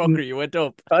 but you fucker, you went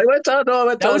up. I went on. No, I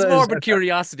went that on. Was morbid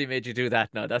curiosity made you do that.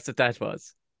 No, that's what that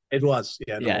was. It was,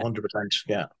 yeah, no, 100%.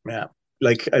 Yeah.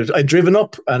 Like I'd driven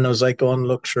up and I was like, going,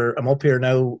 look, sure, I'm up here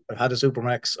now. I've had a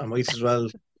Supermax. I might as well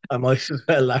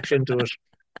lash into it.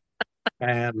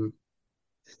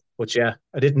 But yeah,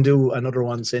 I didn't do another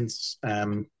one since.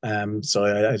 So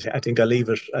I think I leave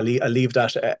it. I leave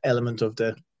that element of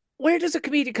the. Where does a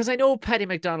comedian? Because I know Paddy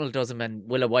McDonald does them and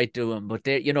Willa White do them, but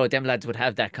they, them lads would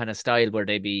have that kind of style where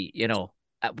they be,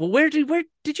 But where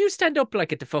did you stand up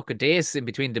like at the fucking days in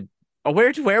between the, or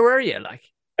where were you like?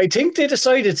 I think they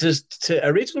decided to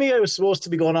originally I was supposed to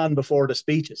be going on before the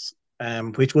speeches,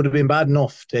 which would have been bad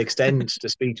enough to extend the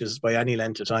speeches by any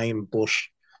length of time, but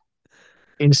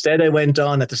instead I went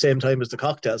on at the same time as the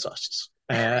cocktail sausages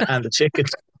and the chicken,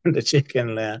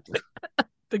 the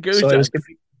goujons. So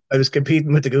I was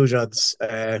competing with the goujons,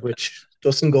 which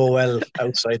doesn't go well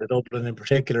outside of Dublin in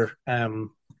particular.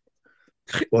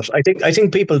 But I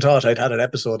think people thought I'd had an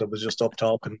episode that was just up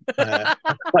talking on the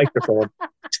microphone.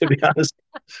 To be honest,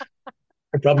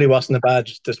 it probably wasn't a bad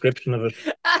description of it.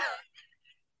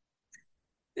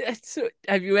 So,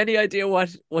 have you any idea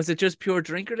what was it? Just pure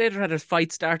drink related, or had a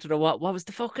fight started, or what? What was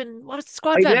the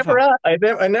squad?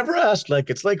 I never asked. Like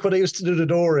it's like when I used to do the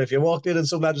door. If you walked in and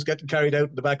some lad was getting carried out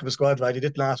in the back of a squad van, you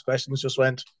didn't ask questions. Just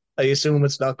went. I assume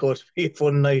it's not good. Be a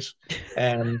fun night.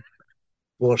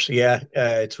 But yeah,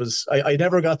 it was. I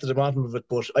never got to the bottom of it,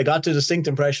 but I got the distinct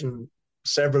impression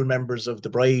several members of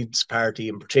the bride's party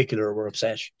in particular were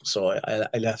upset. So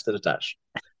I left it at that.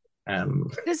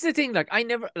 This is the thing. Like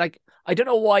I don't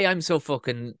know why I'm so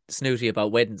fucking snooty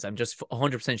about weddings. I'm just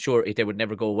 100% sure they would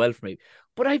never go well for me.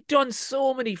 But I've done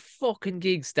so many fucking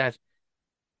gigs that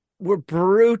were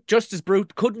just as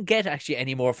brute. Couldn't get actually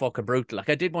any more fucking brutal. Like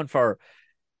I did one for,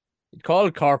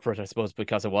 called corporate, I suppose,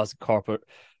 because it wasn't corporate.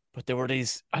 But there were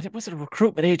these, I think, was it a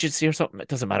recruitment agency or something? It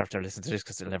doesn't matter if they're listening to this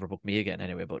because they'll never book me again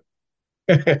anyway. But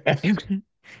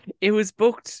it was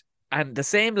booked, and the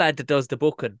same lad that does the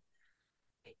booking,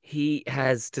 he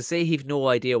has to say he've no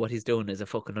idea what he's doing is a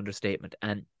fucking understatement.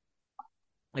 And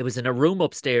it was in a room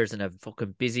upstairs in a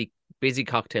fucking busy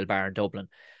cocktail bar in Dublin,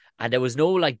 and there was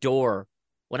no like door.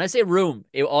 When I say room,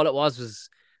 all it was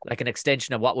like an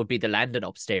extension of what would be the landing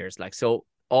upstairs. Like so,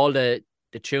 all the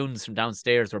tunes from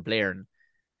downstairs were blaring.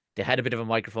 They had a bit of a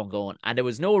microphone going, and there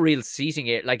was no real seating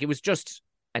area. Like it was just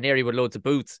an area with loads of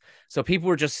booths. So people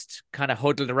were just kind of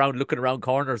huddled around, looking around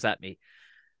corners at me.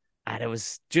 And it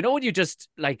was, do you know when you just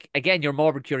like, again, your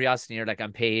morbid curiosity, you're like,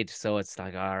 I'm paid. So it's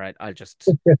like, all right, I'll just,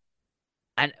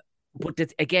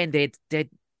 but again, they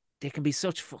can be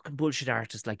such fucking bullshit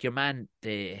artists. Like your man,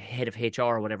 the head of HR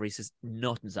or whatever, he says,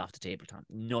 nothing's off the table, Tom.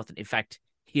 Nothing. In fact,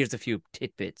 here's a few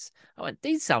tidbits. I went,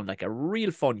 these sound like a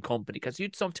real fun company, because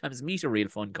you'd sometimes meet a real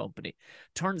fun company.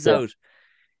 Turns out,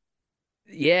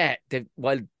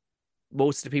 while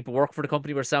most of the people work for the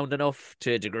company were sound enough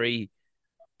to a degree,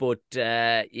 but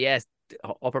yes,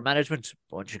 upper management,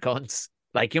 bunch of cunts.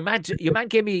 Like your man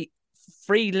gave me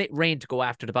free rein to go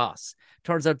after the boss.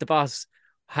 Turns out the boss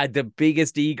had the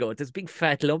biggest ego, this big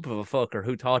fat lump of a fucker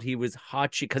who thought he was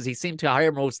hot shit, because he seemed to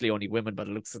hire mostly only women by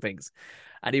the looks of things.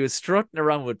 And he was strutting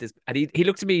around with this, and he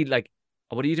looked at me like,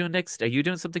 oh, what are you doing next? Are you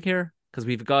doing something here? Because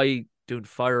we have a guy doing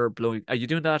fire blowing. Are you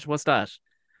doing that? What's that?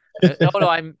 No,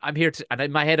 I'm here to, and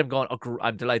in my head I'm going, oh,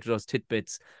 I'm delighted with those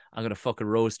tidbits. I'm gonna fucking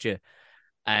roast you.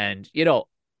 And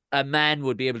a man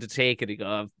would be able to take it. He go,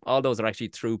 oh, all those are actually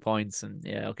true points, and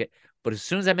yeah, okay. But as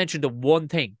soon as I mentioned the one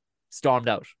thing, stormed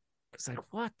out. It's like,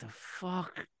 what the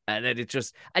fuck? And then it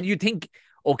just, and you'd think,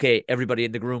 okay, everybody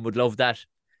in the room would love that.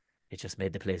 It just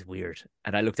made the place weird.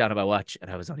 And I looked down at my watch, and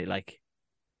I was only like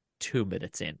 2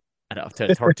 minutes in, and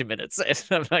after 30 minutes in,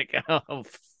 I'm like, oh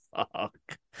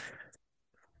fuck.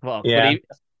 Well, yeah.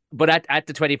 But at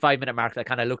the 25-minute mark, I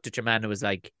kind of looked at your man and was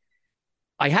like,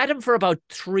 I had him for about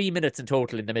 3 minutes in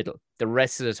total in the middle. The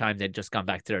rest of the time, they'd just gone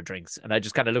back to their drinks. And I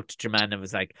just kind of looked at your man and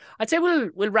was like, I'd say we'll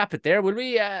wrap it there, will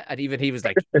we? And even he was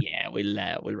like, yeah,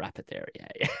 we'll wrap it there.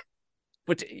 Yeah.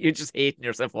 But you're just hating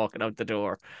yourself walking out the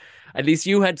door. At least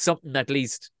you had something at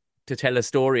least to tell a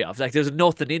story of. Like there's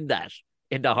nothing in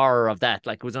the horror of that.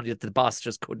 Like it was only that the boss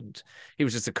just couldn't. He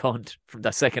was just a cunt from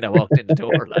the second I walked in the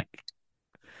door. Like,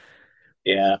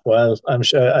 Yeah, well, I'm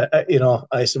sure.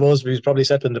 I suppose he was probably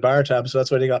settling the bar tab, so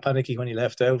that's why they got panicky when he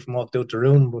left out and walked out the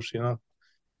room. But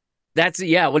That's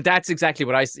yeah. Well, that's exactly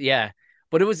what yeah.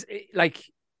 But it was like,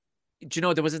 do you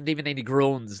know, there wasn't even any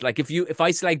groans. Like if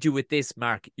I slagged you with this,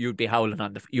 Mark, you'd be rolling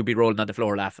on the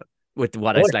floor laughing with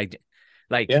what I oh slagged you.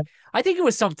 Like yeah, I think it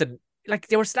was something like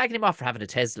they were slagging him off for having a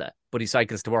Tesla, but he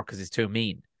cycles to work because he's too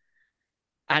mean.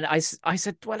 And I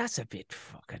said, well, that's a bit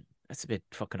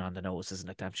fucking on the nose, isn't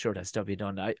it? I'm sure that's still be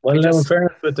done. I well, now in just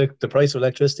fairness, with the price of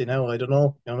electricity now, I don't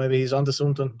know. Maybe he's onto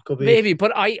something. Could be. maybe,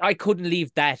 but I couldn't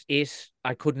leave that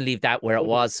I couldn't leave that where it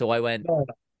was. So I went. No,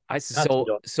 no, I said, has to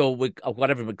be done. so we,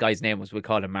 whatever the guy's name was, we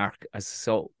call him Mark. I said,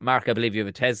 so Mark, I believe you have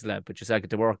a Tesla, but you cycle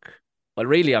to work. Well,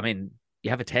 really, I mean, you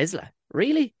have a Tesla,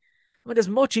 really? I mean, there's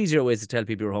much easier ways to tell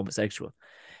people you're homosexual.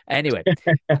 Anyway,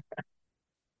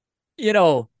 you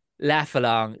know, laugh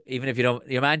along, even if you don't.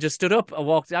 Your man just stood up and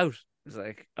walked out. It's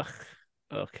like, ugh,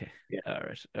 okay, Yeah. all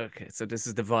right, okay. So this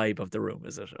is the vibe of the room,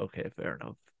 is it? Okay, fair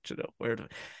enough. You know,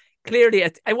 clearly,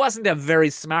 it wasn't a very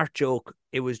smart joke.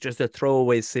 It was just a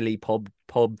throwaway, silly pub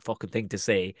fucking thing to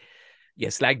say.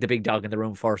 You slag the big dog in the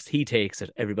room first. He takes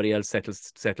it. Everybody else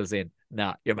settles in.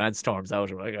 Nah, your man storms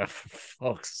out. I'm like, oh, for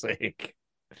fuck's sake.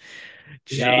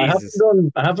 Yeah, Jesus.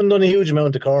 I haven't done a huge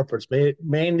amount of corporates,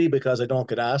 mainly because I don't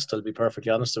get asked. I'll be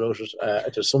perfectly honest about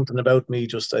it. There's something about me,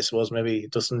 just I suppose maybe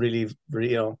it doesn't really.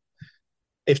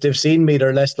 If they've seen me,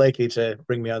 they're less likely to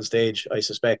bring me on stage. I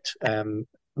suspect,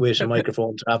 with a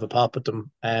microphone to have a pop at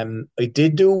them. I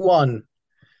did do one,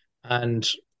 and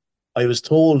I was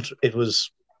told it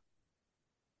was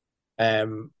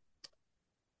um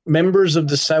members of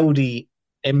the Saudi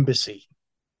embassy,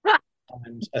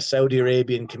 and a Saudi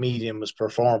Arabian comedian was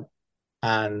performing,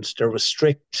 and there was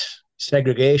strict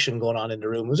segregation going on in the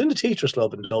room. It was in the Teachers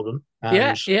Club in Dublin, Yeah,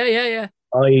 and yeah, yeah,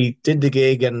 I did the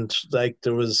gig, and like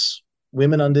there was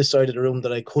women on this side of the room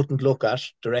that I couldn't look at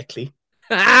directly,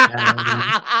 um,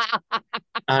 yeah.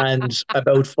 and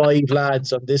about five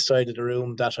lads on this side of the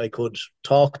room that I could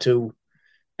talk to,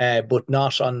 but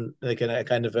not on like a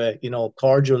kind of a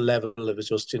cordial level. It was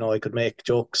just I could make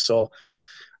jokes. So,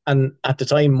 and at the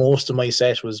time, most of my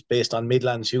set was based on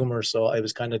Midlands humor, so I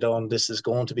was kind of down. This is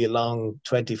going to be a long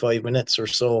 25 minutes or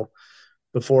so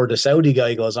before the Saudi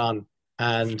guy goes on,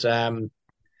 and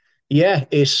yeah,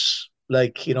 it's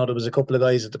like there was a couple of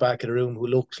guys at the back of the room who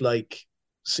looked like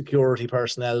security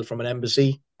personnel from an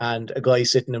embassy, and a guy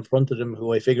sitting in front of them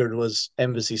who I figured was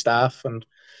embassy staff, and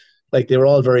like they were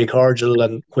all very cordial.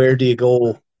 And where do you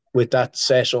go with that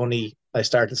set? Only I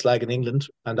started slagging England,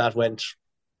 and that went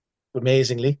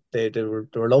amazingly. They were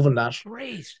loving that.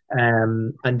 Great.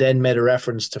 And then made a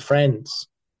reference to Friends,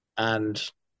 and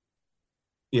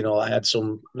I had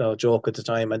some joke at the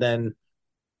time, and then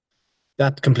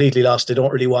that completely lost. They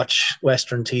don't really watch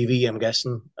Western TV, I'm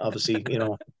guessing. Obviously,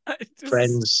 Just,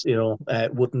 Friends,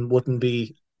 wouldn't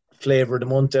be flavor of the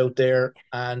month out there.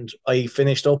 And I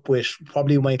finished up with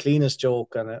probably my cleanest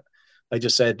joke, and I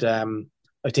just said,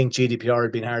 I think GDPR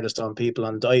had been hardest on people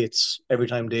on diets. Every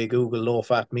time they Google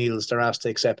low-fat meals, they're asked to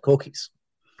accept cookies.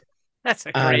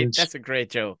 And that's a great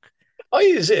joke.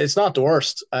 it's not the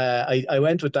worst. I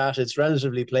went with that. It's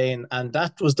relatively plain, and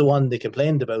that was the one they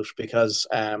complained about because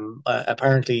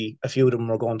apparently a few of them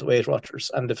were going to Weight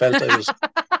Watchers, and they felt I was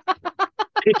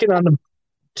picking on them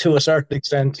to a certain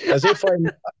extent, as if I'm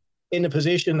in a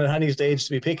position at any stage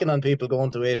to be picking on people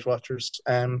going to Weight Watchers.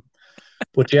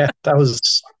 But yeah, that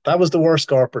was the worst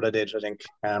corporate I did, I think.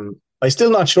 I'm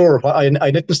still not sure. I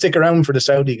didn't stick around for the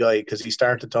Saudi guy because he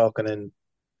started talking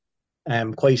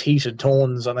in quite heated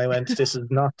tones, and I went, "This is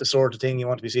not the sort of thing you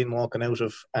want to be seen walking out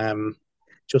of."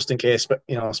 Just in case,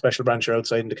 special branch are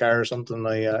outside in the car or something.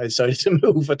 I decided to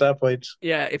move at that point.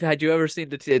 Yeah, if had you ever seen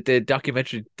the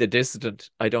documentary The Dissident,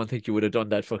 I don't think you would have done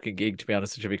that fucking gig, to be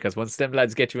honest with you, because once them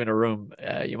lads get you in a room,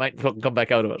 you might fucking come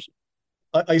back out of it.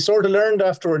 I sort of learned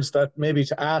afterwards that maybe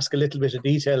to ask a little bit of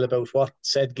detail about what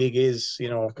said gig is,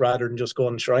 rather than just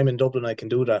going, "Sure, I'm in Dublin, I can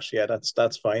do that." Yeah,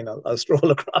 that's fine. I'll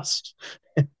stroll across.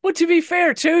 But to be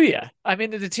fair to you, I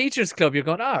mean, in the Teachers Club, you're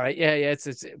going, all right, yeah,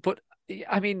 it's. But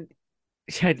I mean,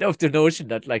 I love the notion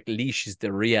that like Leash is the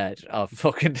Riyadh of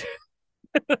fucking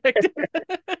like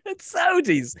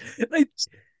Saudis. Like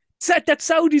said that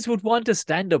Saudis would want to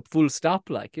stand up full stop,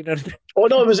 like what I mean? Oh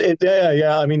no,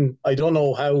 yeah. I mean, I don't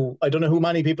know who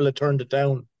many people had turned it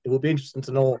down. It would be interesting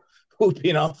to know who'd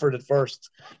been offered it first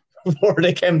before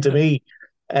they came to me.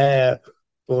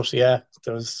 But yeah,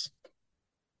 there was.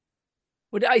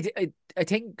 But I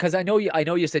think because I know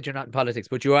you said you're not in politics,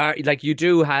 but you are like you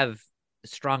do have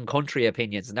strong country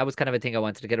opinions, and that was kind of a thing I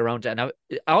wanted to get around to. And I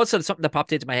also something that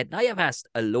popped into my head, and I have asked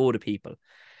a load of people,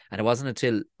 And it wasn't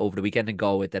until over the weekend in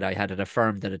Galway that I had it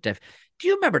affirmed that Do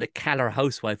you remember the Keller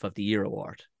Housewife of the Year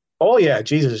award? Oh yeah,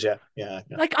 Jesus, yeah.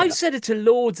 Like I've said it to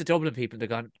loads of Dublin people. They're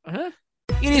gone, huh?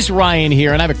 It is Ryan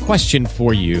here, and I have a question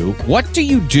for you. What do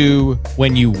you do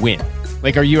when you win?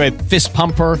 Like, are you a fist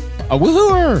pumper, a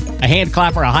woohooer, a hand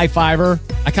clapper, a high fiver?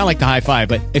 I kind of like the high five,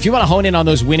 but if you want to hone in on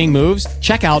those winning moves,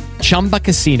 check out Chumba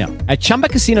Casino. At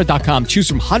ChumbaCasino.com, choose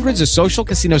from hundreds of social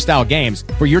casino style games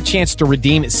for your chance to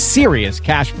redeem serious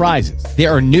cash prizes.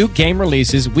 There are new game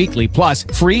releases weekly, plus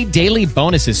free daily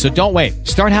bonuses. So don't wait.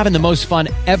 Start having the most fun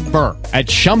ever at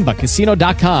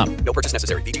ChumbaCasino.com. No purchase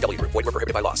necessary. VGW Group. Void where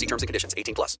prohibited by law. See terms and conditions.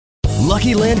 18+.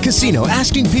 Lucky Land Casino,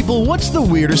 asking people, what's the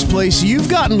weirdest place you've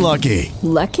gotten lucky?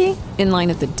 Lucky? In line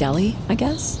at the deli, I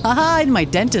guess? Aha, in my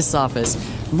dentist's office.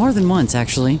 More than once,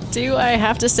 actually. Do I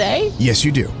have to say? Yes,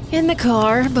 you do. In the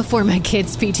car before my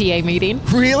kids' PTA meeting.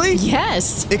 Really?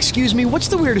 Yes. Excuse me, what's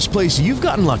the weirdest place you've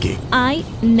gotten lucky? I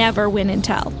never win and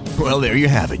tell. Well, there you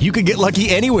have it. You can get lucky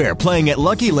anywhere, playing at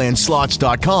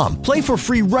LuckyLandSlots.com. Play for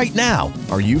free right now.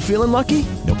 Are you feeling lucky?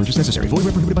 No purchase necessary. Void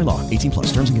where prohibited by law. 18+.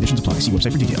 Terms and conditions apply. See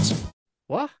website for details.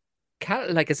 What?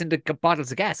 Like, as in the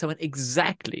bottles of gas? I went,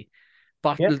 exactly.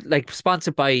 Bottle, like,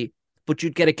 sponsored by, but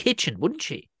you'd get a kitchen, wouldn't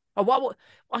she? Or what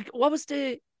was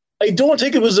the... I don't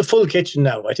think it was a full kitchen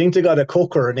now. I think they got a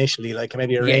cooker initially, like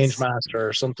maybe a range master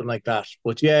or something like that.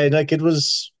 But yeah, like it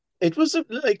was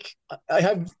like, I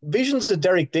have visions that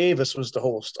Derek Davis was the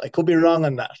host. I could be wrong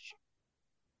on that.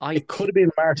 It could have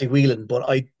been Marty Whelan, but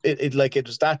it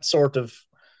was that sort of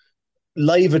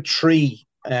live at tree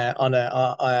on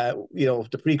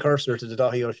the precursor to the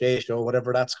Daithí O'Shea show,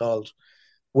 whatever that's called.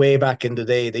 Way back in the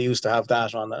day, they used to have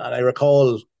that on, and I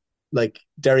recall like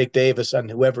Derek Davis and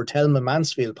whoever, Thelma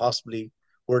Mansfield possibly,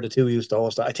 were the two who used to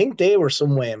host that. I think they were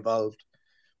some way involved,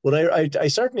 but I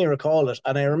certainly recall it,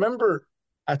 and I remember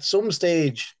at some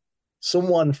stage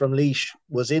someone from Laois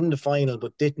was in the final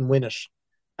but didn't win it,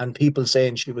 and people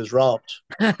saying she was robbed.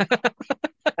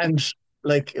 And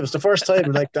like, it was the first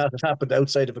time like that had happened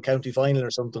outside of a county final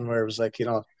or something, where it was like,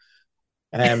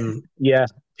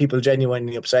 people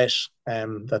genuinely upset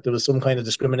that there was some kind of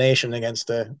discrimination against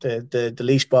the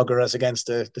Laois bogger as against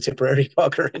the Tipperary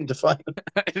bogger in the final.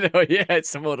 I know, yeah, it's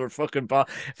some other fucking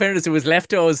fairness, it was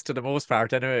left to us to the most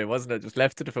part anyway, wasn't it? Just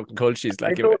left to the fucking cultures.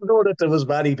 Like, I don't know that there was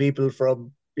many people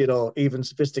from, even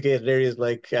sophisticated areas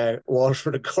like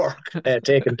Waterford and Cork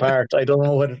taking part. I don't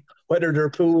know whether their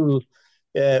pool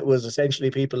was essentially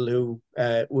people who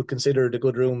would consider the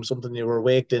good room something you were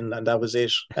waked in, and that was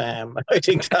it. I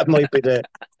think that might be the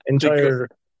entire...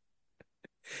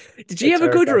 Did you have a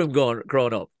good room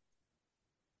growing up?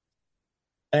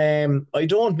 I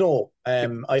don't know. I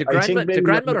think the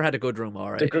grandmother had a good room, all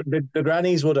right. The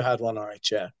grannies would have had one, all right,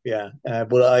 yeah.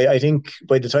 But I think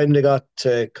by the time they got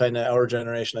to kind of our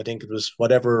generation, I think it was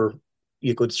whatever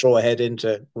you could throw a head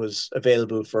into was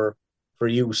available for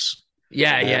use.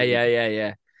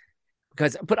 Yeah.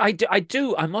 But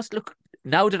I must look,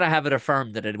 now that I have it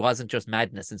affirmed that it wasn't just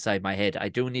madness inside my head, I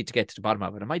do need to get to the bottom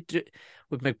of it. I might do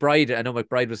with McBride. I know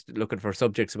McBride was looking for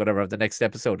subjects or whatever of the next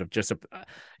episode of just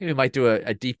we might do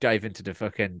a deep dive into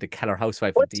the Keller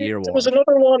Housewife of the Year award. There was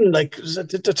another one, like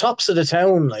the Tops of the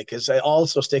Town, like, it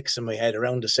also sticks in my head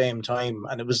around the same time,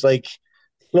 and it was like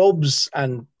clubs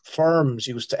and firms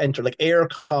used to enter, like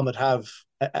Aircom would have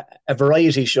a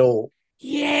variety show.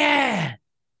 Yeah.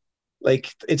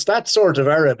 Like, it's that sort of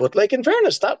era, but like, in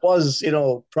fairness, that was,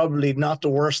 probably not the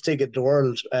worst thing in the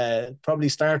world. Probably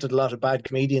started a lot of bad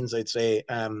comedians, I'd say,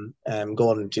 going,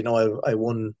 I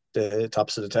won the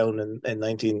Tops of the Town in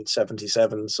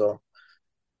 1977, so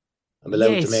I'm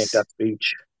allowed to make that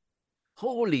speech.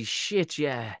 Holy shit,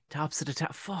 yeah. Tops of the Town,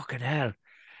 fucking hell.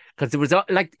 Because there was,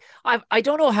 like, I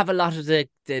don't know, have a lot of the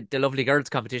Lovely Girls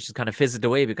competitions kind of fizzled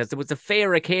away, because there was the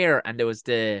Féire Care, and there was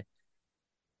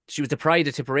she was the Pride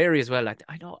of Tipperary as well. Like,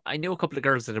 I know a couple of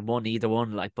girls that had won either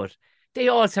one, like, but they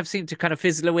all have seemed to kind of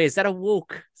fizzle away. Is that a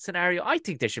woke scenario? I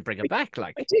think they should bring it back.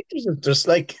 Like, I think there's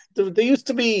like, there used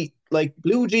to be like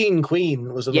Blue Jean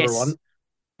Queen was another one.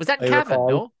 Was that in Cavan?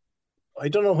 No, I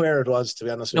don't know where it was, to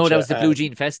be honest. No, that was the Blue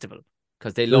Jean Festival,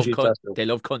 because they love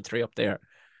country up there.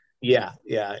 Yeah,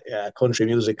 country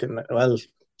music, and well,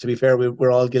 to be fair,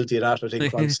 we're all guilty of that. I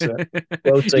think once to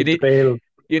go outside the pale.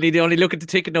 You need to only look at the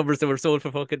ticket numbers that were sold for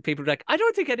fucking people. Like, I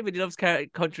don't think anybody loves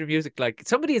country music. Like,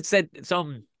 somebody had said,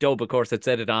 some dope, of course, had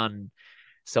said it on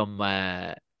some,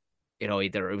 either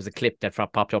it was a clip that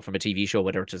popped up from a TV show,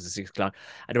 whether it was at 6 o'clock,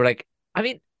 and they were like, I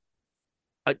mean,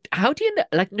 how do you know?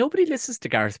 Like, nobody listens to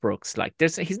Garth Brooks. Like,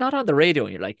 he's not on the radio,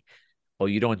 and you're like, oh,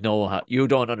 you don't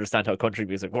understand how country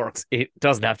music works. It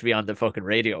doesn't have to be on the fucking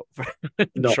radio.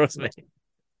 No. Trust me.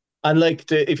 And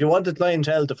like if you want the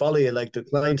clientele to follow you, like the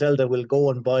clientele that will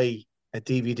go and buy a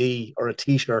DVD or a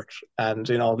T-shirt, and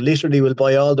literally will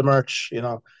buy all the merch.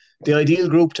 The ideal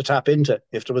group to tap into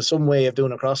if there was some way of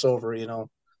doing a crossover. And in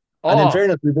Oh,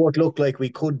 fairness, we both look like we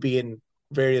could be in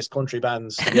various country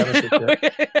bands. To be honest with you,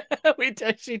 we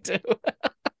actually do.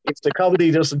 if the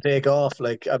comedy doesn't take off,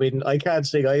 like I mean, I can't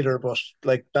sing either, but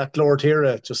like that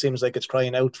Glortira just seems like it's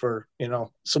crying out for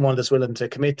someone that's willing to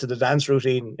commit to the dance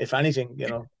routine. If anything.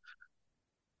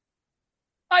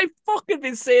 I fucking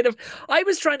been saying it. I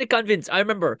was trying to convince. I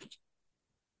remember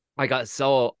I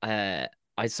saw it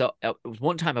was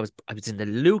one time I was in the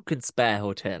Luke and Spa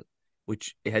Hotel,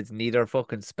 which it has neither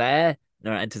fucking spa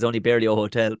nor and it's only barely a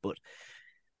hotel. But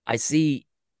I see,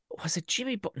 was it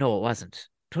Jimmy? No, it wasn't.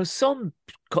 It was some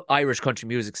Irish country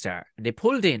music star, and they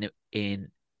pulled in a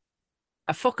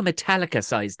fucking Metallica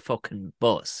sized fucking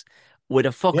bus with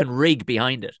a fucking rig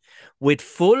behind it, with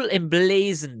full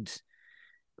emblazoned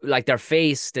like their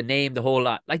face, the name, the whole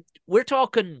lot. Like we're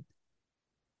talking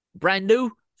brand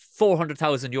new,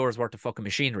 400,000 euros worth of fucking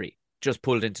machinery just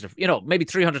pulled into maybe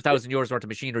 300,000 euros worth of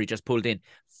machinery just pulled in,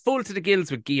 full to the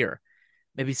gills with gear,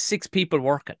 maybe 6 people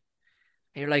working.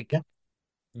 And you're like,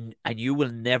 and you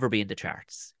will never be in the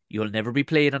charts. You'll never be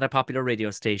played on a popular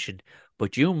radio station,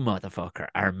 but you motherfucker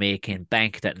are making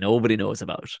bank that nobody knows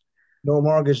about. No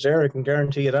mortgage there, I can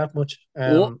guarantee you that much.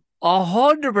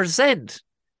 100%.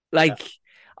 Like,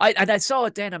 I saw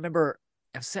it then. I remember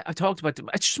I talked about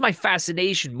it's just my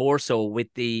fascination more so with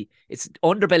it's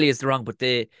underbelly is the wrong, but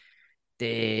the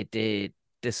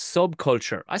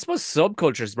subculture. I suppose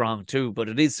subculture is wrong too, but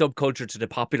it is subculture to the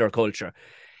popular culture.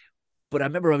 But I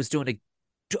remember I was doing a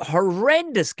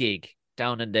horrendous gig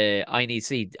down in the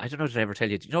INEC. I don't know if I ever tell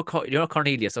you. You know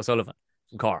Cornelius O'Sullivan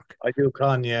from Cork. I do,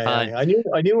 Con. Yeah. I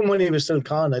knew him when he was still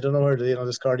Con. I don't know where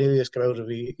this Cornelius came out of.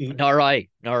 All right.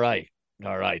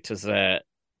 Just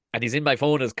and he's in my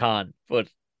phone as Con, but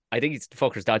I think he's the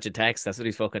fucker's dodging text. That's what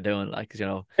he's fucking doing, like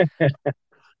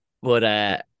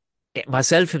But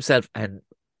myself, himself, and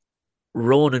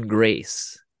Ronan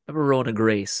Grace. Remember Ronan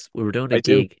Grace? We were doing a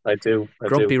gig. I do.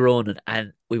 Grumpy Ronan,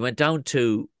 and we went down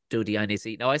to do the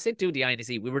INEC. Now I said do the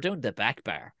INEC. We were doing the back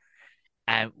bar,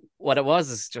 and what it was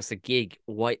is just a gig.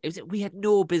 Why we had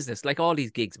no business, like all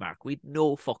these gigs, Mark. We had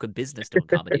no fucking business doing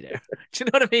comedy there. Do you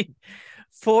know what I mean?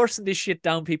 Forcing this shit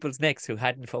down people's necks who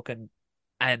hadn't fucking.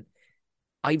 And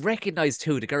I recognized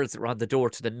too the girls that were on the door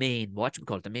to the main,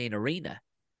 the main arena.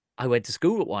 I went to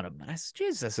school with one of them, and I said,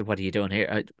 "Jesus, I said, what are you doing here?"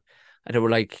 And they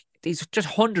were like, these just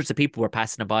hundreds of people were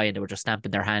passing by, and they were just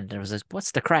stamping their hand. And I was like,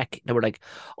 "What's the crack?" And they were like,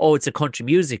 "Oh, it's a country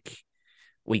music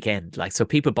weekend." Like, so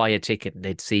people buy a ticket and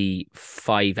they'd see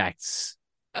 5 acts,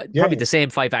 probably the same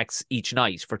 5 acts each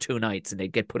night for 2 nights, and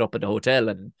they'd get put up in the hotel.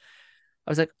 And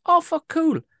I was like, "Oh, fuck,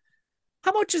 cool.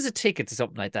 How much is a ticket to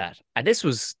something like that?" And this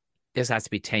has to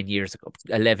be 10 years ago,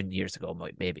 11 years ago,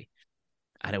 maybe.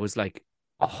 And it was like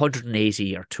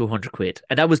 180 or 200 quid.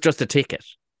 And that was just a ticket.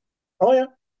 Oh, yeah.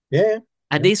 Yeah.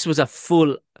 And this was a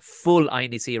full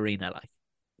INEC arena,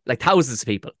 like thousands of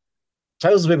people.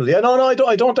 Thousands of people. Yeah, no,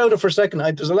 I don't doubt it for a second.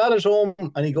 There's a lad at home,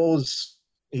 and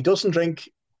he doesn't drink.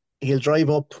 He'll drive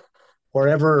up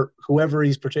whoever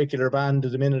his particular band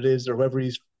at the minute is, or whoever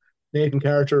he's Nathan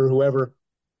Carter or whoever,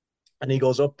 and he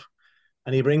goes up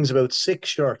and he brings about 6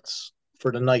 shirts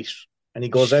for the night. And he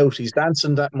goes out, he's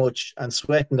dancing that much and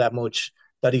sweating that much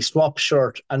that he swaps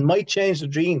shirt and might change the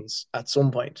jeans at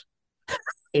some point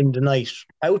in the night,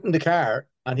 out in the car.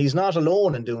 And he's not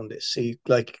alone in doing this. He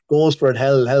goes for it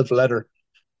hell for leather.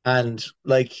 And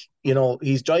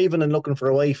he's driving and looking for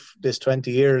a wife this 20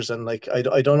 years. And I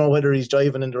don't know whether he's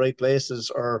driving in the right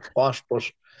places or what, but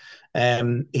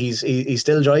he's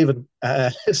still driving.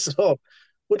 So,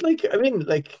 but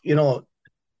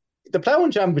the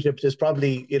Ploughing Championships is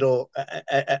probably,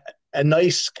 a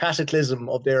nice cataclysm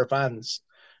of their fans.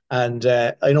 And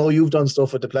I know you've done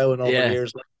stuff with the Ploughing over the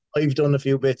years. I've done a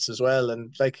few bits as well.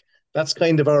 And that's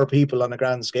kind of our people on a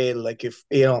grand scale.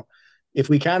 If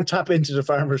we can't tap into the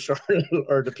Farmers Journal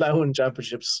or the Ploughing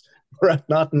Championships, we're at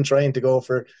nothing trying to go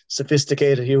for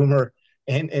sophisticated humour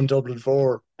in Dublin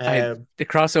 4. The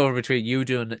crossover between you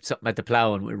doing something at the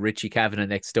Ploughing with Richie Kavanagh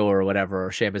next door or whatever,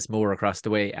 or Seamus Moore across the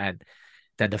way, and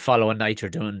then the following night you're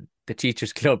doing the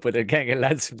Teachers Club with a gang of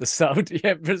lads from the South. You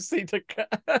ever see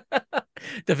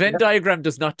the Venn diagram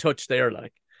does not touch there,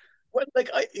 Well,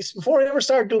 before I ever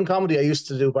started doing comedy, I used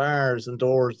to do bars and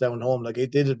doors down home. I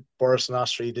did at Boris and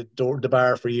Ostry, did the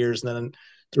bar for years, and then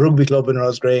the rugby club in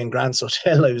Rosgray and Grant's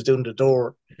Hotel, I was doing the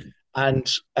door.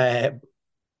 And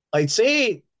I'd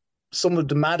say some of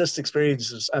the maddest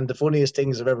experiences and the funniest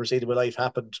things I've ever seen in my life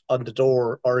happened on the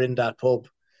door or in that pub.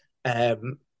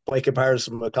 by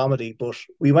comparison with comedy. But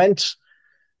we went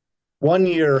one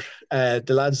year. The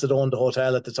lads that owned the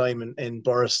hotel at the time in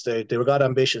Borris, they were got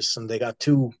ambitious, and they got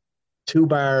two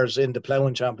bars in the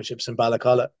ploughing championships in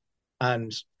Balacolla,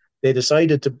 and they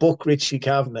decided to book Richie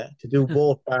Kavanagh to do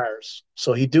both bars.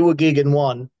 So he'd do a gig in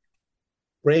one,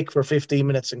 break for 15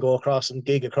 minutes, and go across and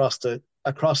gig across the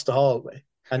hallway.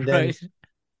 And then Right.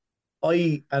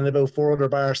 I and about 4 other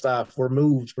bar staff were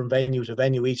moved from venue to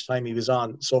venue each time he was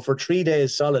on. So for 3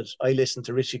 days solid, I listened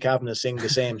to Richie Kavanagh sing the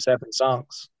same 7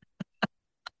 songs.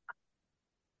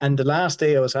 And the last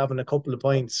day I was having a couple of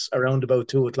pints around about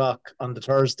 2:00 on the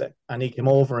Thursday, and he came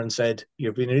over and said,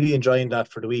 "You've been really enjoying that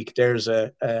for the week. There's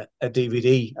a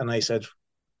DVD." And I said,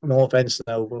 "No offense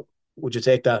now, but would you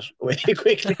take that away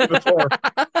quickly before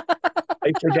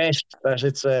I forget that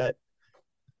it's a..."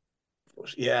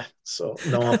 But yeah, so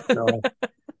no.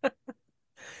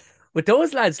 With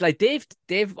those lads, like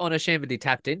they've unashamedly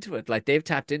tapped into it. Like they've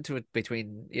tapped into it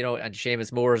between, and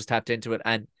Seamus Moore has tapped into it.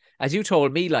 And as you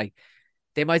told me, like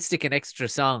they might stick an extra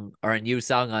song or a new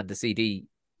song on the CD,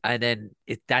 and then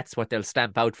that's what they'll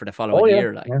stamp out for the following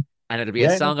year. Like, and it'll be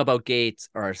a song about Gates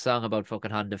or a song about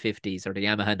fucking Honda 50s or the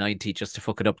Yamaha 90 just to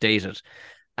fucking update it.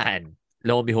 And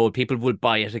lo and behold, people will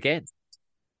buy it again.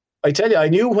 I tell you, I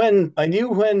knew when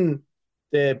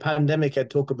the pandemic had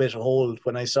took a bit of hold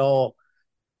when I saw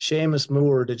Seamus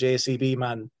Moore, the JCB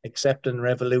man, accepting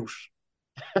Revolut.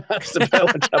 That's the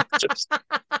ploughing championships.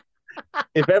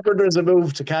 If ever there's a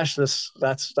move to cashless,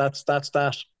 that's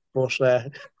that.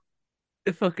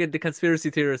 But the conspiracy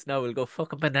theorists now will go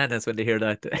fucking bananas when they hear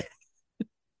that.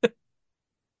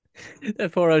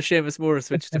 That poor old Seamus Moore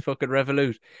switched to fucking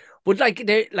Revolut. But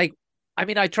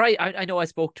I know I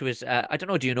spoke to his, I don't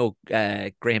know, do you know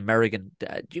Graham Merrigan? Do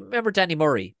you remember Danny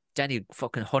Murray? Danny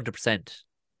fucking 100%.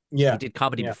 Yeah. He did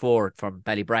comedy before from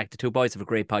Ballybrack. The two boys have a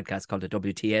great podcast called the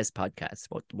WTS podcast.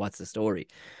 What's the story?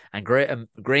 And Graham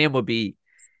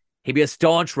he'd be a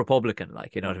staunch Republican,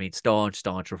 like, you know what I mean?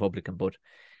 Staunch Republican. But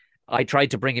I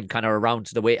tried to bring him kind of around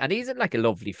to the way, and he's like a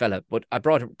lovely fella, but I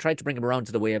tried to bring him around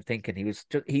to the way of thinking.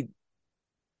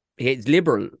 He's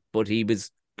liberal, but he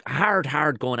was hard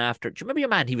going after. Do you remember your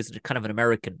man? He was kind of an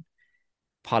American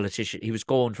politician. He was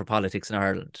going for politics in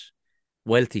Ireland.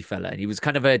 Wealthy fella, and he was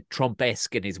kind of a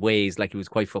Trump-esque in his ways, like he was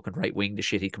quite fucking right-wing, the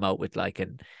shit he come out with, like.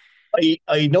 And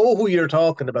I know who you're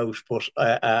talking about, but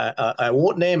I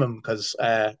won't name him because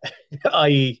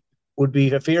I would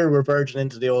be a fear we're verging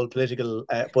into the old political.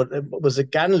 But was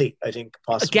it Ganley? I think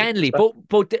possibly Ganley,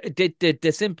 but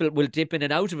the simple, we'll dip in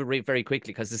and out of it very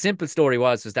quickly, because the simple story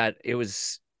was that it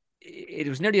was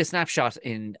nearly a snapshot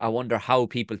in, I wonder how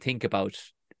people think about,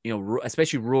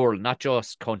 especially rural, not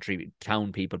just country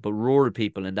town people, but rural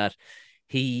people, in that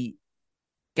he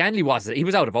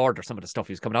was out of order, some of the stuff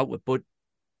he was coming out with. But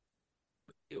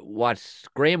what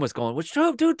Graham was going, which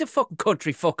dude, the fucking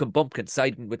country fucking bumpkin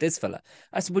siding with this fella.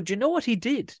 I said, but you know what he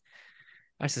did?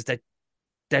 I said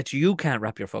that you can't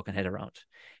wrap your fucking head around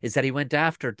is that he went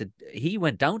down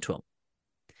to him.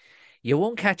 You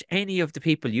won't catch any of the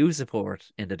people you support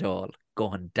in the Dáil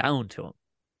going down to him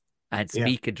and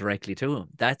speaking directly to him.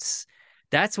 That's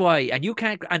why, and you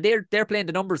can't, and they're playing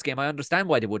the numbers game. I understand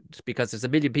why they wouldn't, because there's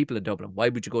 1 million people in Dublin. Why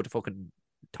would you go to fucking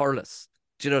Thurles?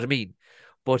 Do you know what I mean?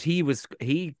 But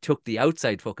he took the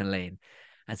outside fucking lane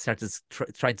and started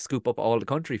trying to scoop up all the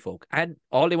country folk, and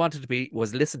all they wanted to be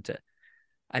was listened to.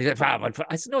 And he's like,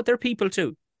 I said, no, they're people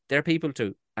too. They're people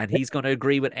too. And he's going to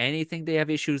agree with anything they have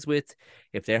issues with.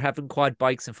 If they're having quad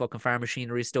bikes and fucking farm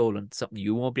machinery stolen, something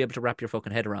you won't be able to wrap your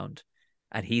fucking head around,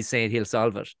 and he's saying he'll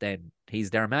solve it, then he's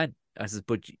their man. I says,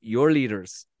 but your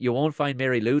leaders, you won't find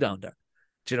Mary Lou down there.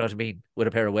 Do you know what I mean? With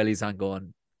a pair of wellies on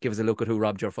going, give us a look at who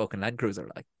robbed your fucking Land Cruiser.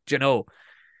 Like, do you know?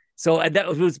 So, and it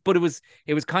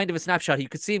was kind of a snapshot. You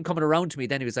could see him coming around to me.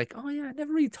 Then he was like, oh yeah, I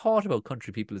never really thought about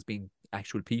country people as being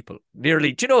actual people.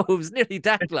 Nearly, do you know, it was nearly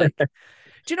that, like, do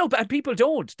you know, and people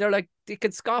don't. They're like, they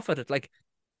can scoff at it. Like,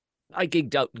 I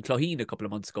gigged out in Clogheen a couple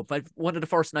of months ago. One of the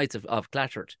first nights of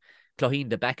Clattered. Clogheen,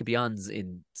 the back of Beyonds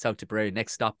in South Tipperary,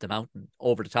 next stop the mountain.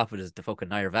 Over the top of it is the fucking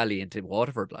Nire Valley into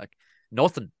Waterford. Like,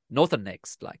 nothing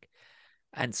next, like.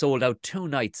 And sold out 2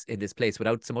 nights in this place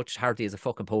without so much hardly as a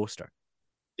fucking poster.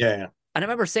 Yeah. And I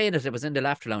remember saying it was in the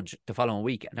Laughter Lounge the following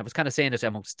week, and I was kind of saying it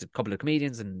amongst a couple of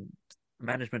comedians and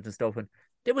management and stuff, and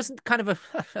there wasn't kind of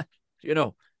a,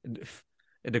 in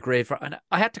the grave. And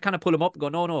I had to kind of pull them up and go,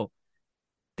 no,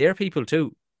 they're people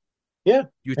too. Yeah.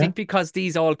 You think because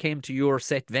these all came to your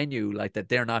set venue, like that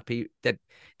they're not people, that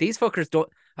these fuckers don't,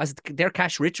 they're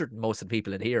cash richer than most of the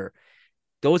people in here.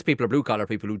 Those people are blue collar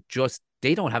people who just,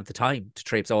 they don't have the time to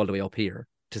traipse all the way up here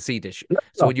to see this.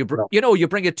 So when you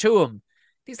bring it to them,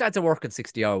 these lads are working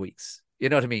 60-hour weeks. You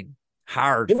know what I mean?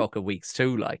 Hard fucking weeks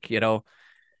too, like, you know.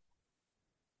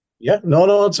 Yeah,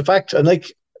 no, it's a fact. And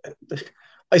like,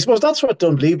 I suppose that's what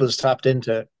Dunleav's tapped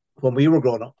into when we were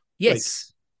growing up.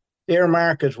 Yes. Like, their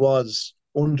market was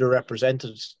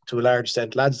underrepresented to a large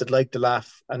extent. Lads that liked to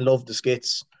laugh and loved the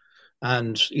skits,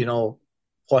 and you know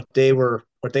what they were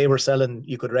selling,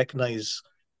 you could recognize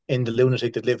in the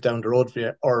lunatic that lived down the road for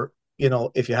you, or you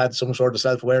know, if you had some sort of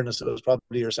self awareness, it was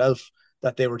probably yourself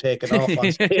that they were taking off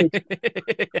on stage.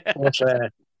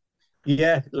 But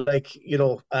yeah, like you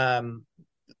know,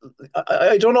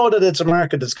 I don't know that it's a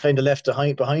market that's kind of left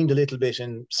behind a little bit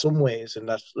in some ways, and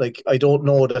that like I don't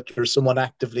know that there's someone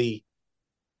actively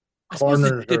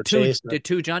cornered or chasing the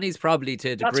two Johnnies probably to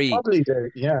a degree. That's probably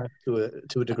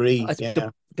to a degree.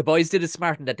 The boys did it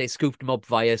smart in that they scooped them up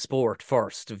via sport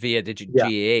first, via the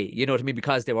GAA. You know what I mean?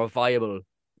 Because they were viable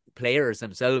players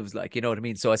themselves, like, you know what I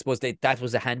mean? So I suppose that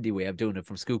was a handy way of doing it,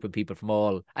 from scooping people from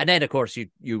all. And then, of course,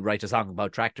 you write a song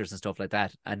about tractors and stuff like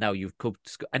that. And now you've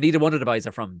cooked. And neither one of the boys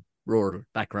are from rural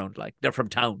background. Like, they're from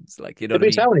towns. Like, you know what I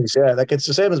mean? Townies, yeah. Like, it's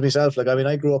the same as myself. Like, I mean,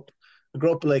 I grew up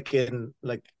like in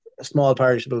like a small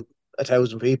parish, about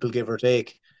 1,000 people, give or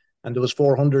take. And there was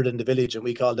 400 in the village, and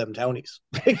we called them townies.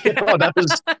 You know, that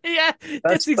was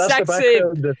that's exact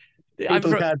same.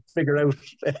 People can't figure out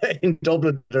in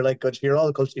Dublin. They're like, "God, you're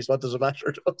all countries. What does it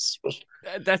matter to us?"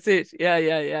 That's it.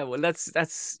 Yeah. Well, that's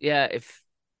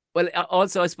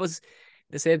also, I suppose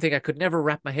the same thing. I could never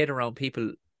wrap my head around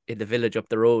people in the village up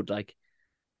the road. Like,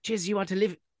 geez, you want to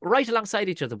live right alongside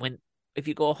each other when, if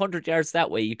you go 100 yards that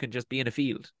way, you can just be in a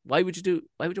field. Why would you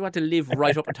want to live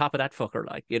right up on top of that fucker?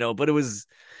 Like, you know, but it was,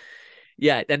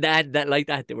 yeah. And that like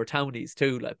that, they were townies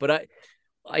too. Like, but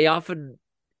I often,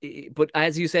 but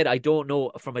as you said, I don't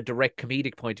know from a direct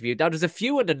comedic point of view. Now, there's a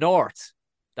few in the north,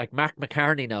 like Mark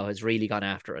McCartney now has really gone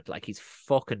after it. Like, he's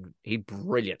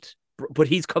brilliant, but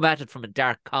he's come at it from a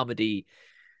dark comedy,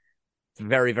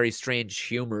 very, very strange,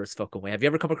 humorous fucking way. Have you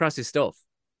ever come across his stuff?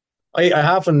 I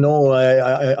haven't. No,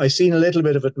 I seen a little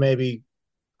bit of it maybe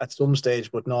at some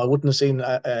stage, but no, I wouldn't have seen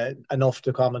enough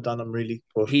to comment on him really.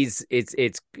 But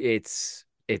it's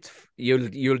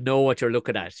you'll know what you're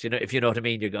looking at, you know, if you know what I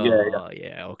mean. You go,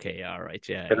 okay, all right,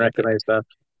 yeah. I can recognize that.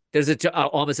 There's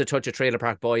almost a touch of Trailer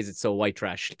Park Boys. It's so white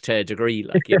trash to a degree,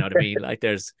 like, you know what I mean. Like,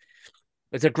 it's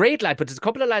a great lad, but there's a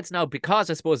couple of lads now, because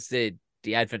I suppose the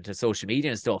advent of social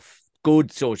media and stuff,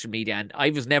 good social media, and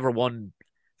I was never one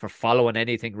for following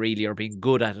anything really or being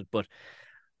good at it, but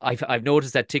I've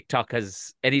noticed that TikTok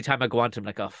has, anytime I go on to them,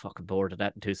 like, oh, fucking bored of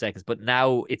that in 2 seconds. But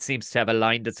now it seems to have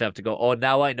aligned itself to go, oh,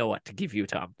 now I know what to give you,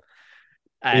 Tom.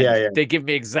 And they give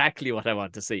me exactly what I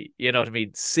want to see. You know what I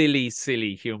mean? Silly,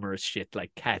 humorous shit, like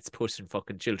cats pushing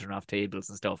fucking children off tables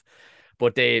and stuff.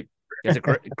 But there's a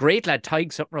great lad,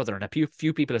 Tig something or other, and a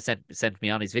few people have sent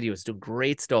me on his videos, doing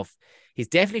great stuff. He's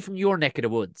definitely from your neck of the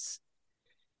woods.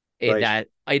 In that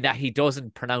he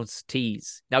doesn't pronounce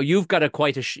T's. Now, your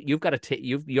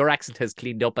accent has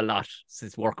cleaned up a lot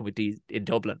since working with these in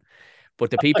Dublin. But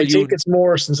the people, I think it's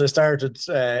more since I started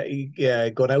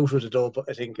going out with it up.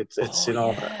 I think it's you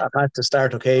know, I've had to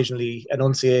start occasionally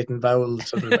enunciating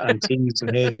vowels and T's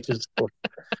and H's. But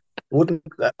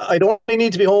I don't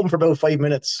need to be home for about 5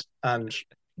 minutes, and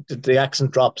the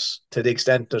accent drops to the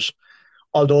extent that.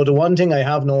 Although the one thing I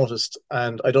have noticed,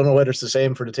 and I don't know whether it's the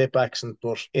same for the tip accent,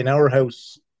 but in our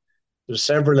house, there's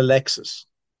several Alexas,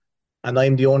 and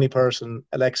I'm the only person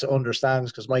Alexa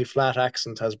understands because my flat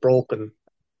accent has broken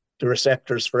the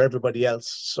receptors for everybody else.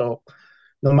 So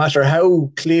no matter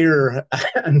how clear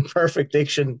and perfect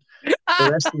diction the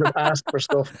rest of them ask for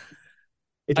stuff,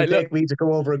 it'll take me to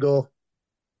come over and go,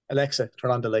 Alexa,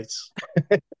 turn on the lights.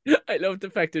 I love the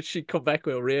fact that she come back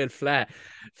with a real flat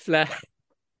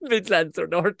Midlands or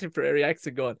North Tipperary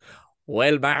accent going,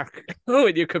 well, Mark,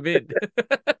 when you come in.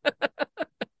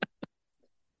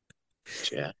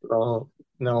 Yeah,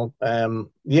 no.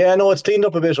 It's cleaned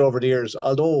up a bit over the years.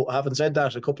 Although, having said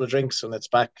that, a couple of drinks and it's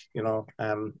back, you know,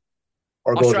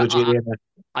 or go to a GA.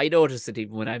 I noticed it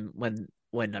even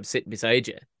when I'm sitting beside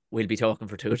you. We'll be talking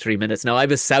for 2 or 3 minutes. Now, I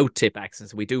have a South Tip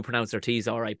accent, so we do pronounce our T's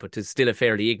all right, but it's still a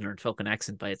fairly ignorant fucking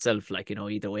accent by itself. Like, you know,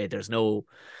 either way, there's no,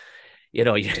 you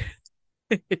know,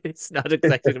 it's not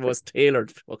exactly the most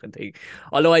tailored fucking thing.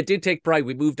 Although I did take pride.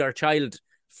 We moved our child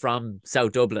from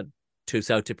South Dublin to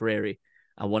South Tipperary,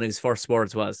 and one of his first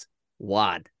words was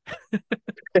 "wad."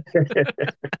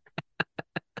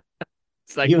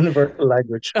 It's like universal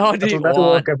language. Oh,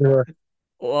 that'll work everywhere.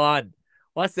 Wad.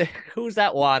 Who's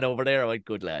that wad over there? Like,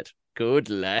 good lad.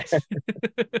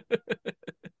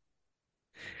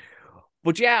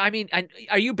 But yeah, I mean, and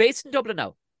are you based in Dublin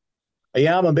now? I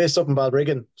am. I'm based up in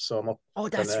Balbriggan, so I'm up. Oh,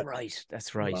 that's right.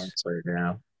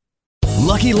 Yeah.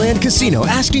 Lucky Land Casino,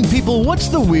 asking people, what's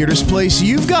the weirdest place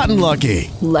you've gotten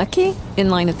lucky? Lucky? In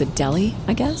line at the deli,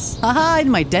 I guess? Aha, in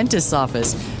my dentist's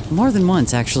office. More than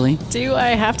once, actually. Do I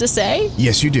have to say?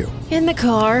 Yes, you do. In the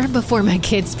car before my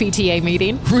kids' PTA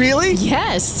meeting. Really?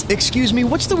 Yes. Excuse me,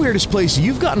 what's the weirdest place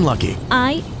you've gotten lucky?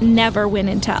 I never win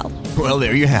and tell. Well,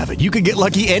 there you have it. You can get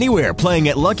lucky anywhere, playing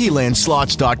at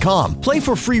LuckyLandSlots.com. Play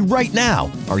for free right now.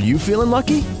 Are you feeling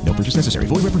lucky? No purchase necessary.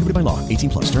 Void where prohibited by law. 18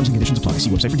 plus. Terms and conditions apply. See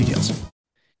website for details.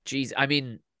 Jeez, I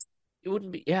mean, it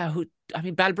wouldn't be. Yeah,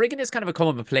 Balbriggan is kind of a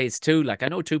common place too. Like, I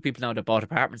know 2 people now that bought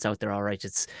apartments out there. All right,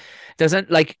 doesn't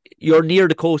like you're near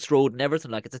the coast road and everything.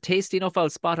 Like, it's a tasty enough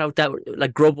out spot out that,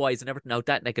 like, grub wise and everything out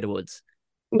that neck of the woods.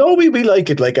 No, we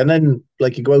like it. Like, and then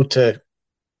like you go out to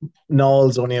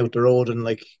Knowles only out the road, and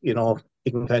like, you know,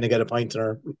 you can kind of get a pint.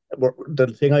 Or the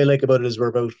thing I like about it is we're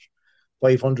about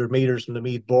 500 meters from the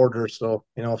Meath border, so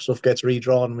you know, if stuff gets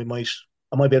redrawn,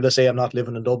 I might be able to say I'm not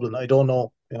living in Dublin. I don't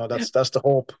know. You know, that's the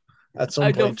hope at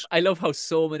some point. I love how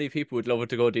so many people would love it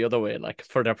to go the other way, like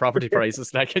for their property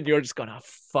prices. Like, and you're just going, oh,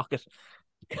 fuck it.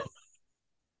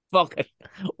 Fuck it.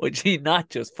 Would he not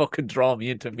just fucking draw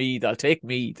me into Meath? I'll take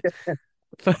Meath.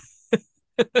 But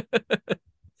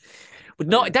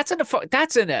no, that's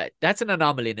an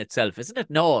anomaly in itself, isn't it?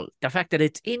 No, the fact that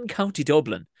it's in County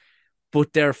Dublin,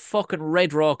 but they're fucking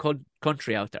red raw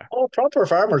country out there. Oh, proper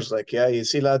farmers, like, yeah. You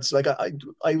see, lads, like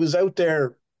I was out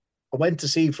there. I went to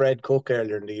see Fred Cook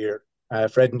earlier in the year.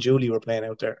 Fred and Julie were playing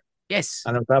out there. Yes,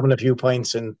 and I was having a few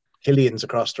pints in Killian's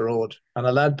across the road, and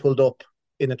a lad pulled up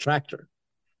in a tractor,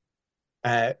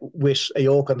 with a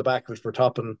yoke on the back, which were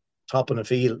topping a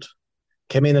field.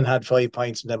 Came in and had 5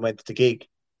 pints, and then went to the gig.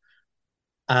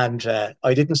 And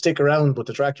I didn't stick around, but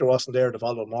the tractor wasn't there the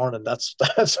following morning. That's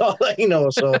all I know.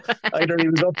 So either he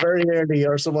was up very early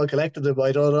or someone collected him.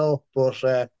 I don't know.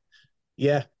 But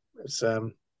yeah, it's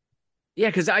yeah,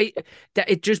 because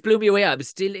it just blew me away. I was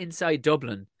still inside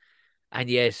Dublin, and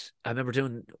yet I remember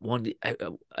doing one.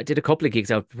 I did a couple of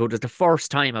gigs out, but it was the first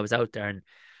time I was out there, and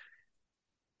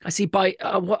I see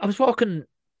I was walking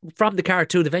from the car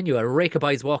to the venue. A rake of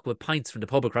boys walking with pints from the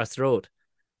pub across the road.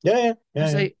 Yeah.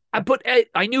 But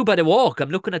I knew by the walk. I'm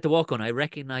looking at the walk and I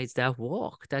recognise that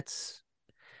walk. That's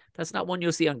not one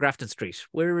you'll see on Grafton Street.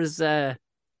 Where the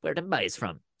boys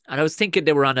from? And I was thinking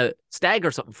they were on a stag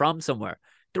or something from somewhere.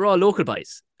 They're all local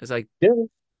boys. I was like, yeah.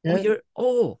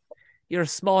 You're a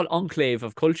small enclave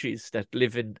of cultures that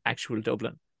live in actual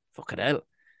Dublin. Fucking hell.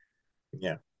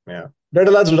 Yeah. They're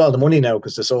the lads with all the money now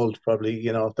because they sold probably,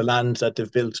 you know, the land that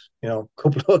they've built, you know,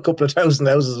 a couple of thousand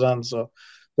houses on. So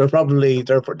they're probably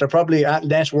at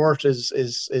net worth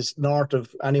is north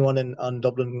of anyone on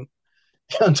Dublin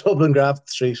Grafton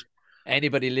Street.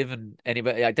 Anybody.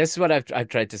 This is what I've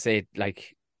tried to say.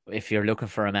 Like, if you're looking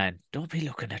for a man, don't be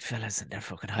looking at fellas in their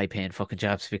fucking high paying fucking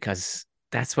jobs, because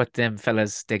that's what them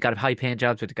fellas, they got high paying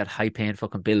jobs, but they got high paying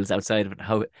fucking bills outside of it.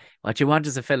 What you want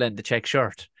is a fella in the check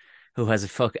shirt who has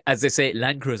as they say,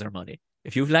 Land Cruiser money.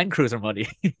 If you've Land Cruiser money.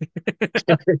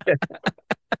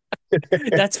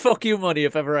 That's fuck you money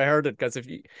if ever I heard it, because if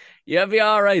you'll be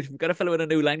all right. We've got a fellow with a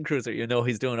new Land Cruiser, you know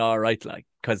he's doing all right, like,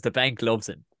 because the bank loves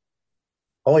him.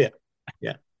 Oh yeah.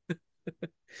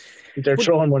 They're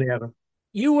throwing money at him.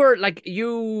 You were like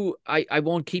I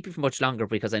won't keep you for much longer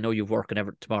because I know you've work and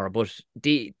everything tomorrow. But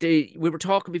we were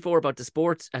talking before about the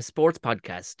sports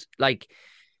podcast, like.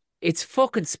 It's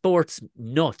fucking sports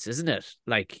nuts, isn't it?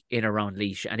 Like, in around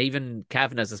Laois, and even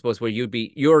Kavanagh's, I suppose, where you'd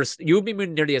be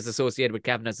nearly as associated with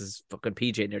Kavanagh's as fucking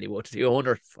PJ nearly would, the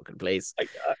owner fucking place.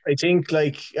 I think,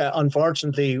 like,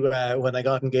 unfortunately, when I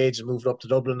got engaged and moved up to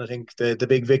Dublin, I think the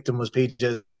big victim was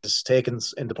PJ's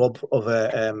takings in the pub of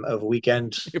a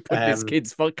weekend. You put his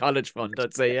kids' college fund,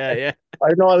 I'd say, yeah.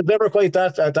 I know I was never quite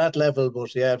at that level,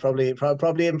 but yeah,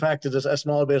 probably impacted a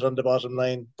small bit on the bottom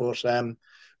line, but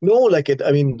no, like it.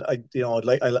 I mean, I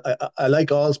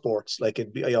like all sports. Like it.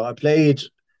 You know, I played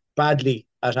badly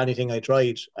at anything I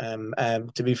tried.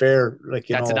 To be fair, like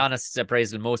that's an honest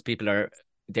appraisal. Most people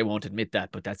they won't admit that,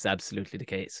 but that's absolutely the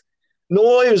case.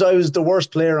 No, I was the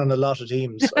worst player on a lot of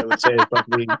teams. I would say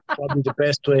probably the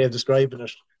best way of describing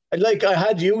it. I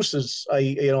had uses.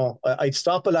 I'd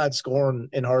stop a lad scoring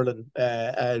in hurling,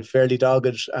 fairly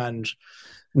dogged and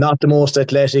not the most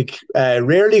athletic,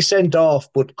 rarely sent off,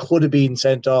 but could have been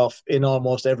sent off in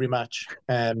almost every match.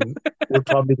 Would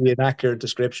probably be an accurate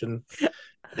description.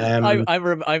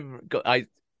 Whichever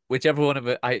one of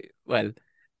it.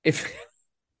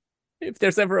 If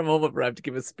there's ever a moment where I have to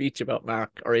give a speech about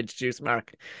Mark or introduce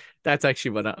Mark, that's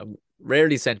actually when I'm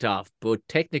rarely sent off, but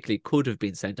technically could have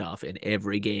been sent off in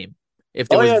every game. If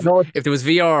there was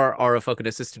VR or a fucking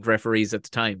assistant referees at the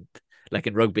time. Like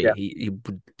in rugby, Yeah. he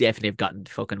would definitely have gotten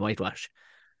fucking whitewash.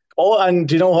 Oh, and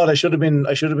do you know what? I should have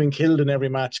been killed in every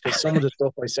match because some of the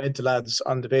stuff I said to lads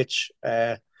on the pitch,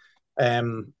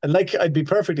 and like I'd be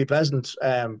perfectly pleasant,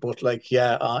 but like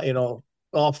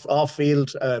off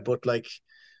field, but like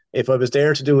if I was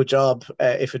there to do a job,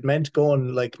 if it meant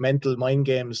going like mental mind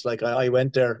games, like I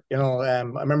went there. I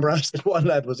remember asking one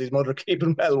lad, was his mother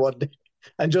keeping well one day,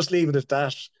 and just leave it at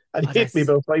that. And he hit me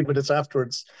about 5 minutes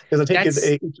afterwards because I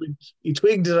think he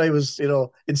twigged that I was,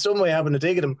 in some way having a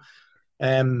dig at him.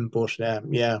 But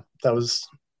that was.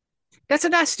 That's a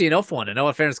nasty enough one, in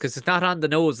all fairness, because it's not on the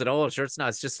nose at all. Sure, it's not.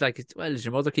 It's just like, is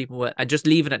your mother keeping well? And just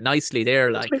leaving it nicely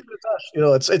there, like.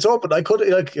 It's open. I could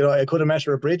I could have met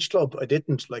her at a bridge club. I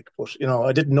didn't, but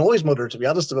I didn't know his mother, to be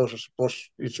honest about it. But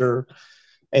sure,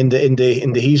 in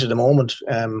the heat of the moment,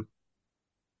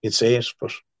 you'd say it.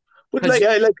 But like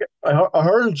I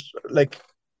heard, like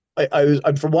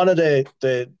I'm from one of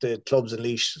the clubs in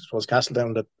Laois, was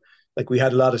Castledown, that like we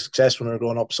had a lot of success when we were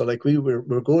growing up. So like we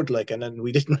were good, like, and then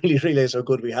we didn't really realize how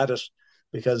good we had it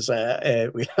because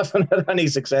we haven't had any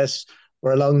success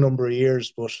for a long number of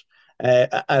years. But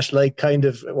at like kind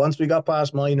of once we got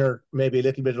past minor, maybe a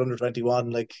little bit under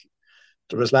 21, like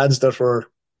there was lads that were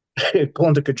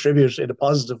going to contribute in a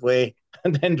positive way,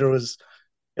 and then there was.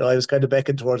 I was kind of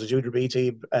beckoned towards a junior B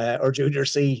team or junior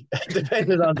C,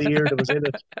 depending on the year that was in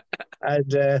it.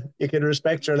 And you can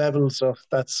respect your level, so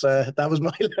that was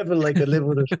my level. I could live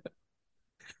with it.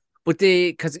 But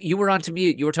because you were talking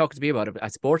to me about a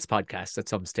sports podcast at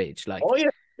some stage, like. Oh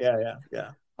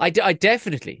yeah. I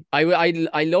definitely. I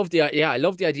love the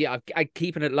idea of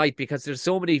keeping it light because there's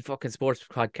so many fucking sports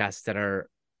podcasts that are.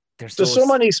 There's so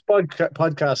many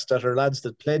podcasts that are lads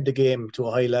that played the game to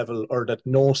a high level or that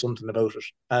know something about it.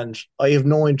 And I have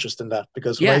no interest in that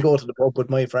because when I go to the pub with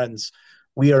my friends,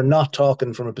 we are not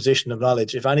talking from a position of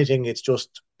knowledge. If anything, it's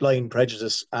just blind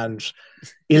prejudice and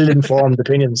ill-informed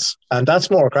opinions. And that's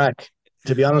more crack,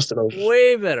 to be honest about it.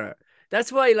 Way better.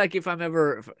 That's why, like, if I'm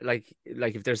ever like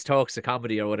if there's talks of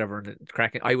comedy or whatever and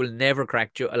cracking, I will never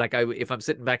crack if I'm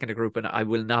sitting back in a group and I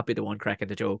will not be the one cracking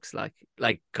the jokes,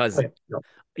 because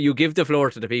you give the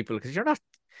floor to the people because you're not.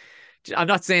 I'm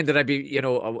not saying that I'd be,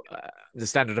 the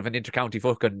standard of an intercounty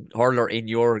fucking hurler in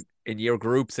your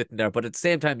group sitting there, but at the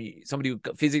same time, somebody who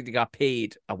physically got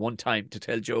paid at one time to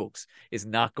tell jokes is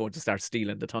not going to start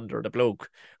stealing the thunder of the bloke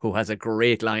who has a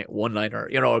great one-liner,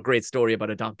 a great story about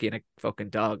a donkey and a fucking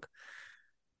dog.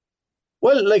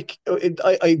 Well, like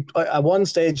I at one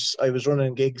stage I was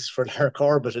running gigs for Larry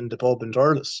Corbett in the pub in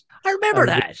Thurles. I remember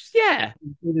that. Yeah,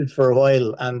 we did it for a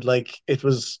while, and like it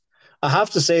was. I have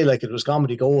to say, like it was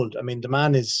comedy gold. I mean, the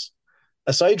man is,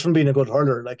 aside from being a good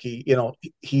hurler, like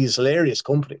he's hilarious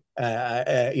company.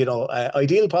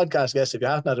 Ideal podcast guest. If you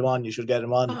haven't had him on, you should get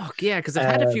him on. Oh yeah, because I've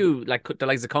had a few like the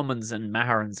likes of Cummins and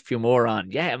Maher and a few more on.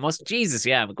 Yeah, Jesus,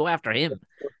 yeah, we'll go after him.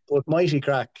 But mighty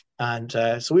crack. And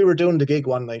so we were doing the gig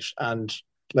one night, and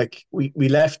like we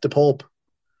left the pub,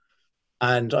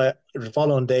 and the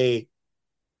following day,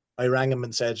 I rang him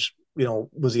and said,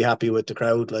 was he happy with the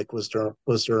crowd? Like, was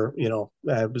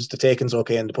the takings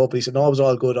okay in the pub? He said, no, it was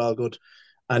all good.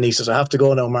 And he says, I have to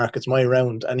go now, Mark, it's my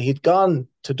round. And he'd gone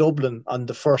to Dublin on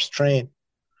the first train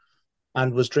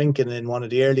and was drinking in one of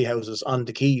the early houses on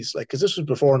the quays, like, because this was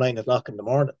before 9 o'clock in the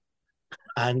morning.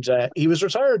 And he was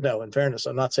retired now, in fairness.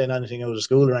 I'm not saying anything out of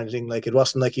school or anything. Like, it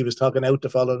wasn't like he was talking out the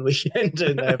following weekend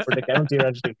for the county or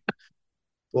anything.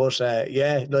 But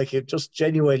like, it just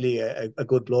genuinely a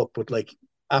good bloke, but like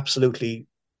absolutely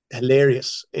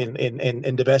hilarious in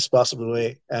the best possible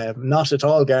way. Not at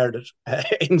all guarded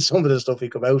in some of the stuff he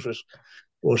come out with.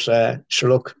 But sure,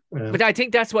 look. But I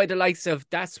think that's why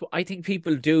I think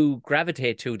people do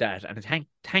gravitate to that. And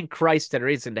thank Christ there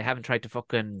is, and they haven't tried to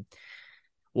fucking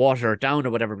water it down or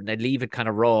whatever, and they leave it kind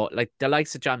of raw. Like the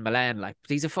likes of John Mullane, like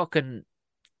he's a fucking,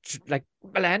 like,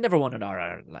 Mullane never won an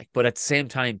All-Ireland, like, but at the same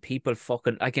time, people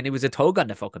fucking, like, and it was a tug on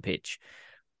the fucking pitch,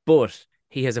 but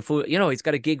he has a full, he's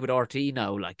got a gig with RT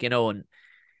now, like, on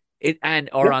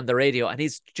the radio, and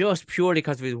he's just purely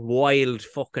because of his wild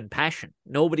fucking passion.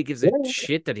 Nobody gives a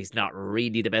shit that he's not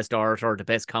really the best orator or the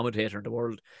best commentator in the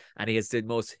world, and he has the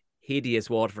most hideous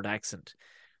Waterford accent.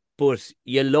 But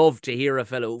you love to hear a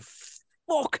fellow who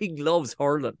fucking loves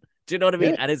hurling. Do you know what I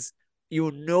mean? And it's,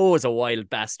 it's a wild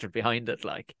bastard behind it,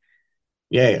 like.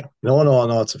 Yeah.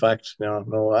 No, it's a fact.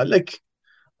 No.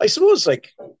 I suppose,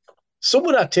 like, some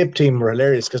of that tip team were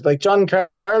hilarious because, like, John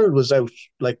Carroll was out,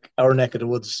 like, our neck of the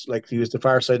woods. Like, he was the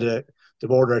far side of the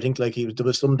border. I think, like, there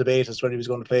was some debate as to whether he was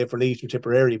going to play for Laois or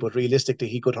Tipperary, but realistically,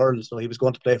 he could hurl, so he was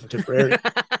going to play for Tipperary.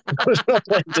 There was no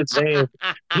point to say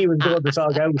he was going to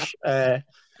talk out.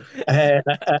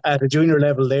 at a junior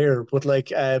level there.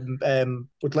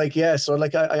 Yeah. So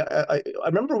like I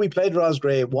remember we played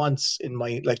Roscrea once in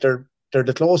my like they're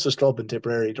the closest club in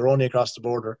Tipperary. They're only across the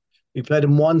border. We played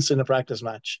them once in a practice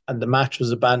match, and the match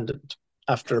was abandoned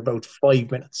after about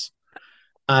 5 minutes.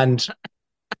 And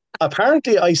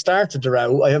apparently, I started the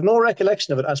row. I have no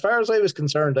recollection of it. As far as I was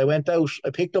concerned, I went out, I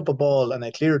picked up a ball, and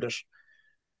I cleared it.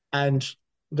 And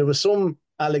there was some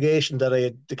allegation that I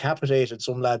had decapitated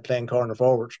some lad playing corner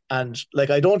forward. And like,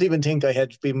 I don't even think I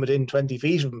had been within 20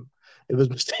 feet of him. It was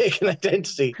mistaken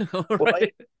identity.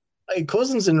 Right. I had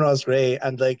cousins in Roscrea,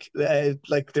 and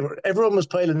everyone was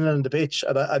piling in on the pitch.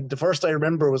 And the first I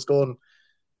remember was going,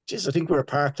 "Jeez, I think we were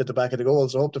parked at the back of the goal,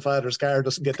 so I hope the father's car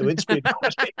doesn't get the windscreen."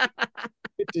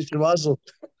 It was.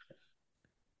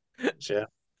 Yeah.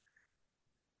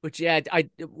 But yeah,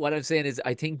 what I'm saying is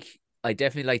I think I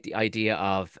definitely like the idea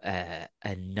of a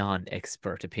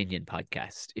non-expert opinion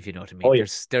podcast, if you know what I mean. Oh, yeah.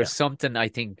 There's something I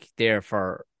think there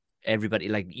for everybody.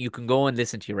 Like, you can go and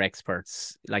listen to your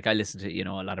experts. Like, I listen to, a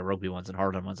lot of rugby ones and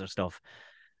hurling ones and stuff.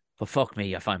 But fuck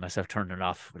me, I find myself turning it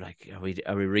off. Like, are we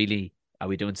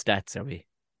doing stats? Are we?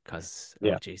 Because,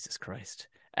 oh, Jesus Christ.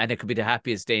 And it could be the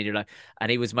happiest day in your life. And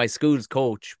he was my school's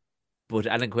coach, but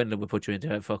Alan Quinlan would put you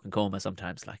into a fucking coma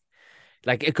sometimes.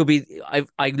 Like it could be.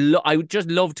 I would just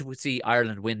love to see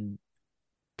Ireland win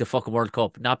the fucking World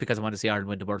Cup. Not because I want to see Ireland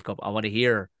win the World Cup. I want to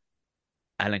hear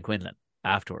Alan Quinlan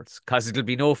afterwards, because it'll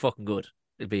be no fucking good.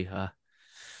 It'll be,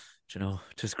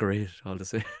 just great all the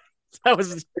same. That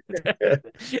was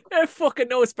fucking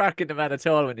no spark in the man at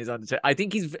all when he's on the. I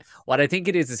think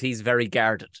it is he's very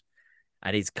guarded.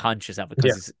 And he's conscious of it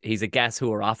because he's a gas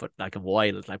whore off it, like, and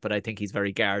wild, like. But I think he's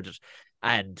very guarded,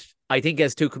 and I think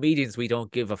as two comedians we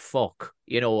don't give a fuck,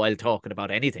 while talking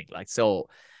about anything, like. So,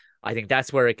 I think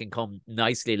that's where it can come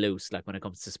nicely loose, like when it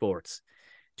comes to sports,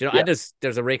 And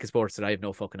there's a rake of sports that I have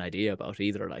no fucking idea about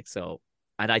either, like. So,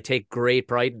 and I take great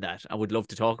pride in that. I would love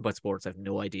to talk about sports I have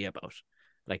no idea about,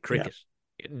 like cricket,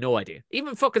 no idea,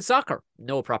 even fucking soccer,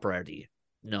 no proper idea.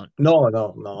 None. No.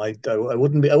 I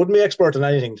wouldn't be expert in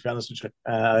anything, to be honest with you.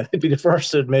 I'd be the first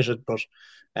to admit it. But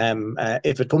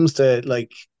if it comes to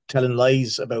like telling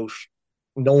lies about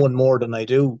knowing more than I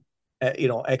do,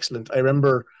 excellent. I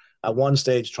remember at one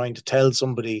stage trying to tell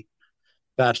somebody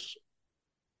that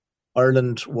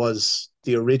Ireland was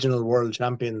the original world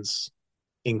champions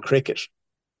in cricket,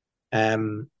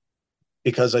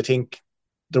 because I think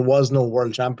there was no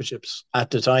world championships at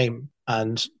the time,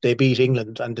 and they beat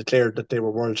England and declared that they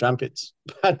were world champions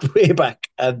way back.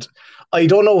 And I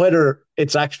don't know whether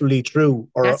it's actually true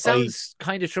or that sounds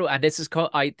kind of true. And this is called,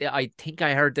 I think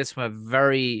I heard this from a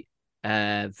very,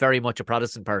 very much a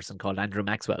Protestant person called Andrew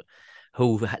Maxwell,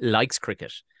 who likes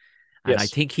cricket. And I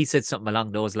think he said something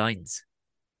along those lines.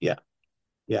 Yeah.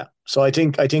 So I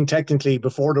think technically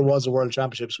before there was a world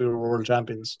championships, we were world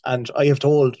champions. And I have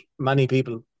told many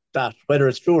people that, whether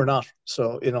it's true or not.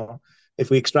 So, if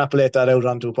we extrapolate that out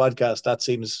onto a podcast, that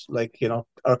seems like,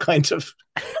 our kind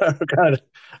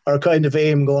of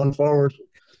aim going forward.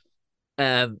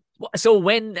 So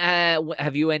when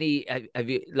have you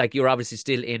like, you're obviously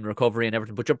still in recovery and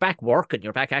everything, but you're back working,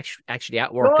 you're back actually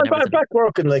at work? No, I'm back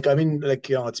working. Like, I mean, like,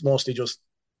 it's mostly just,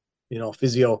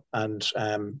 physio and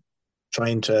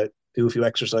trying to do a few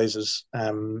exercises.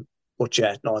 But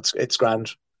yeah, no, it's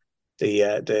grand.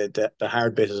 The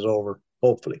hard bit is over,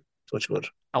 hopefully, touch wood.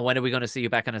 And when are we going to see you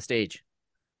back on a stage?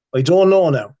 I don't know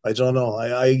now. I don't know.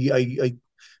 I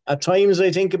at times I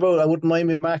think about, I wouldn't mind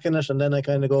me back in it, and then I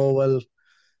kind of go, well,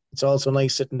 it's also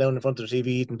nice sitting down in front of the TV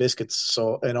eating biscuits.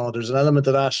 So, there's an element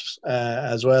of that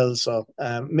as well. So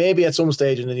maybe at some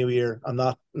stage in the new year. I'm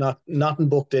not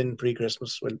booked in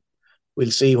pre-Christmas.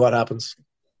 We'll see what happens.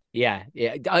 Yeah.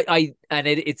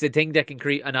 It's a thing that can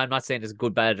create, and I'm not saying it's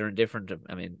good, bad, or indifferent.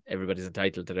 I mean, everybody's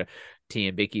entitled to their tea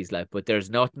and bickies, like, but there's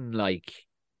nothing like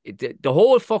the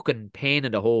whole fucking pain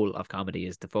in the hole of comedy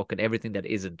is the fucking everything that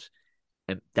isn't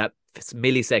that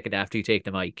millisecond after you take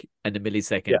the mic and the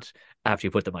millisecond after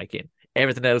you put the mic in.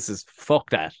 Everything else is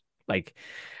fuck that. Like,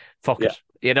 fuck it.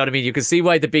 You know what I mean? You can see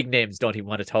why the big names don't even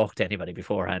want to talk to anybody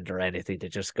beforehand or anything. They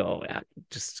just go,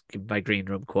 just keep my green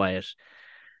room quiet.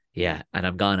 Yeah, and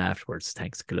I'm gone afterwards.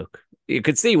 Thanks, look. You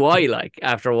could see why, like,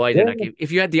 after a while, like,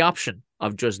 if you had the option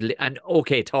of just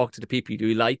talk to the people you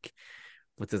do like,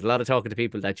 but there's a lot of talking to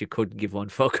people that you couldn't give one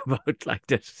fuck about like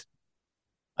this.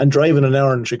 And driving an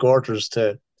hour and 3/4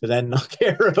 to then not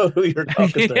care about who you're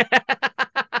talking to.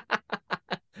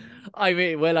 I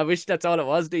mean, well, I wish that's all it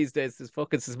was these days.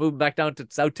 It's moving back down to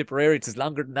South Tipperary. It's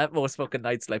longer than that most fucking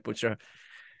nights, like, but sure,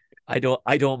 I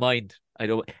don't mind.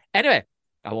 Anyway,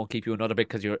 I won't keep you another bit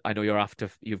because I know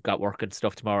you've got work and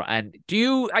stuff tomorrow. And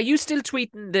are you still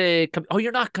tweeting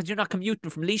you're not, because you're not commuting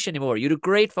from Laois anymore. You're a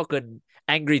great fucking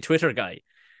angry Twitter guy.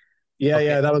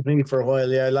 Yeah, that was me for a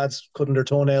while. Yeah, lads cutting their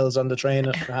toenails on the train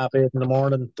at 8:30 in the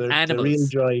morning. The real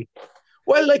joy.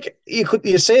 Well, like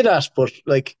you say that, but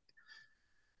like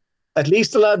at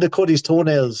least the lad that cut his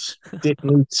toenails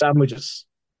didn't eat sandwiches,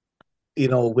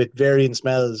 with varying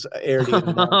smells early in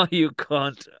the morning. Oh,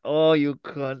 you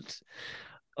cunt.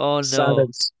 Oh, no.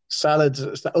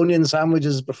 Salads, onion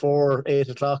sandwiches before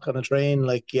 8:00 on a train.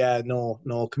 Like, yeah, no.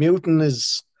 Commuting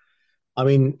is, I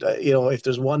mean, if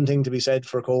there's one thing to be said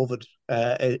for COVID,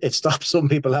 it stopped some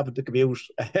people having to commute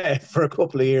for a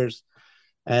couple of years.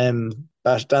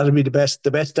 That'd be the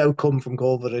best outcome from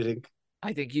COVID, I think.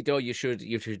 I think you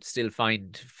should still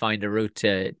find a route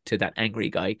to that angry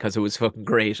guy, because it was fucking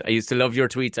great. I used to love your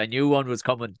tweets. I knew one was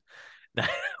coming.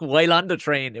 While on the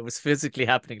train, it was physically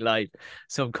happening live.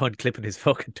 Some cunt clipping his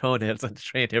fucking toenails on the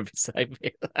train here beside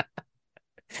me.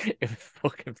 It was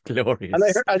fucking glorious.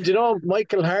 And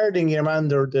Michael Harding, your man,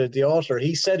 the author,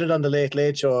 he said it on the Late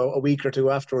Late Show a week or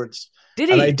two afterwards. Did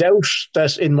he? And I doubt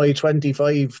that in my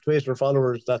 25 Twitter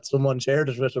followers that someone shared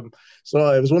it with him. So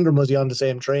I was wondering, was he on the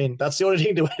same train? That's the only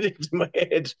thing that went into my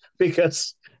head,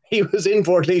 because he was in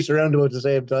Portlaoise around about the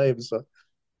same time.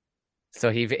 So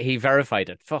he verified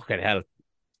it. Fucking hell.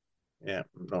 Yeah.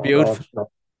 Beautiful. No.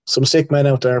 Some sick men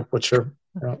out there, but sure.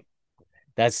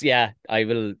 That's, I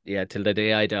will, till the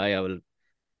day I die, I will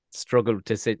struggle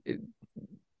to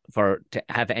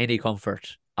have any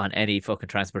comfort on any fucking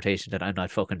transportation that I'm not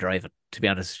fucking driving, to be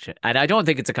honest. And I don't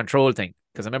think it's a control thing,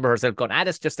 because I remember herself going,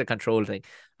 it's just a control thing.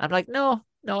 I'm like, no,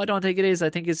 I don't think it is. I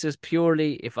think it's just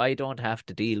purely if I don't have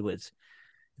to deal with,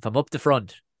 if I'm up the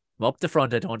front,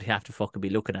 I don't have to fucking be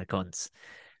looking at cunts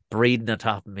breathing on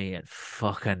top of me and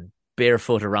fucking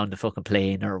barefoot around the fucking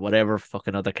plane or whatever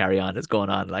fucking other carry-on is going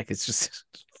on. Like, it's just...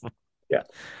 Yeah.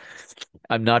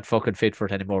 I'm not fucking fit for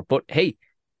it anymore. But hey,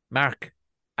 Mark,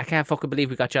 I can't fucking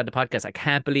believe we got you on the podcast. I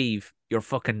can't believe you're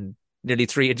fucking nearly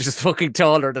 3 inches fucking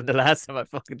taller than the last time I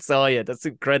fucking saw you. That's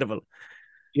incredible.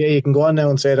 Yeah, you can go on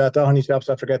now and say that. The honey chops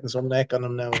after getting some neck on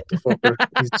him now. The fucker.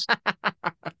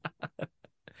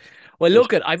 Well,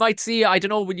 look, I might see you. I don't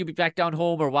know when you'll be back down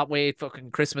home or what way fucking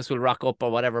Christmas will rock up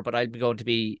or whatever, but I'm going to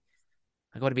be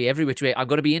every which way. I'm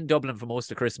going to be in Dublin for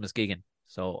most of Christmas gigging.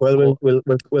 So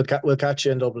we'll catch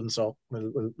you in Dublin. So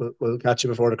we'll catch you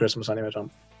before the Christmas anyway,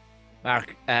 Tom.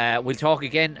 Mark, we'll talk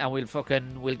again, and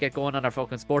we'll get going on our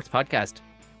fucking sports podcast.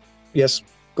 Yes,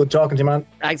 good talking to you, man.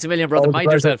 Thanks a million, brother.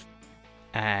 Mind yourself.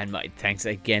 And my thanks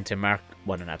again to Mark.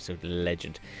 What an absolute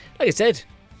legend. Like I said,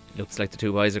 looks like the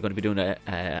two boys are going to be doing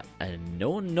a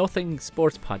know-nothing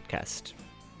sports podcast.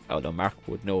 Although Mark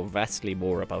would know vastly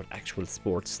more about actual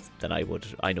sports than I would.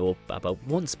 I know about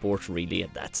one sport really,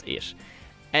 and that's it.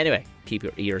 Anyway, keep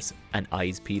your ears and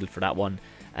eyes peeled for that one.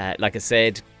 Like I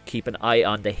said, keep an eye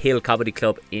on the Hill Comedy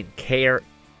Club in Cahir.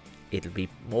 It'll be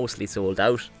mostly sold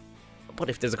out, but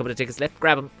if there's a couple of tickets left,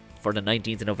 grab them for the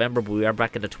 19th of November. But we are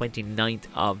back on the 29th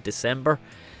of December.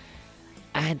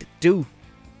 And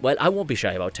I won't be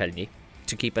shy about telling you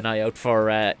to keep an eye out for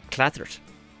Clathert,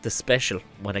 the special,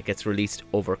 when it gets released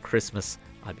over Christmas.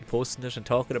 I'll be posting it and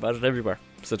talking about it everywhere,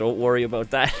 so don't worry about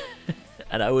that.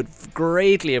 And I would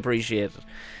greatly appreciate it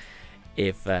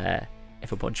if a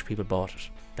bunch of people bought it.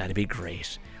 That'd be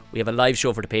great. We have a live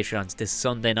show for the Patreons this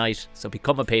Sunday night, so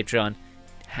become a Patreon,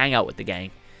 hang out with the gang.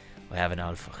 We're having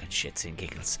all fucking shits and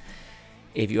giggles.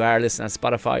 If you are listening on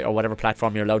Spotify or whatever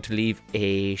platform you're allowed to leave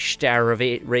a star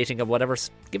rating of whatever,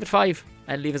 give it 5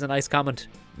 and leave us a nice comment,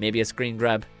 maybe a screen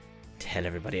grab. Tell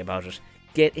everybody about it.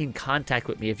 Get in contact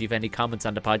with me if you have any comments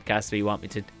on the podcast or you want me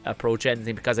to approach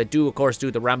anything, because I do, of course, do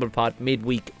the Ramble Pod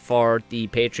midweek for the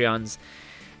Patreons.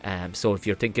 So if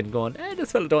you're thinking, going,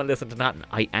 this fella don't listen to nothing,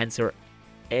 I answer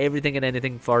everything and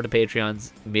anything for the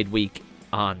Patreons midweek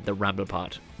on the Ramble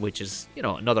Pod, which is,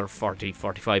 another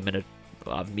 40-45 minutes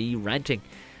of me ranting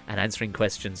and answering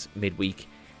questions midweek.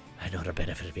 Another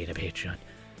benefit of being a Patreon.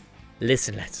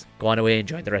 Listen, let's go on away,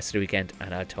 enjoy the rest of the weekend,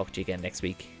 and I'll talk to you again next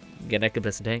week. Good night, good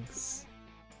blessing, thanks.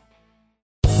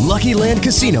 Lucky Land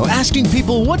Casino, asking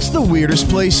people, what's the weirdest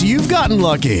place you've gotten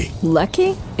lucky?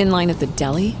 Lucky? In line at the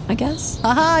deli, I guess?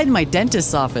 Aha, in my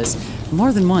dentist's office.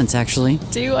 More than once, actually.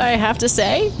 Do I have to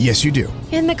say? Yes, you do.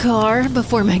 In the car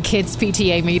before my kids'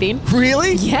 PTA meeting.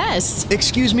 Really? Yes.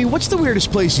 Excuse me, what's the weirdest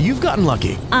place you've gotten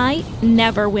lucky? I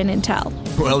never win and tell.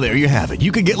 Well, there you have it.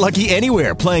 You can get lucky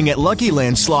anywhere, playing at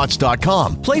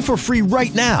LuckyLandSlots.com. Play for free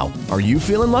right now. Are you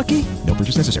feeling lucky? No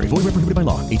purchase necessary. Void where prohibited by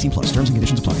law. 18+. Terms and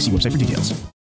conditions apply. See website for details.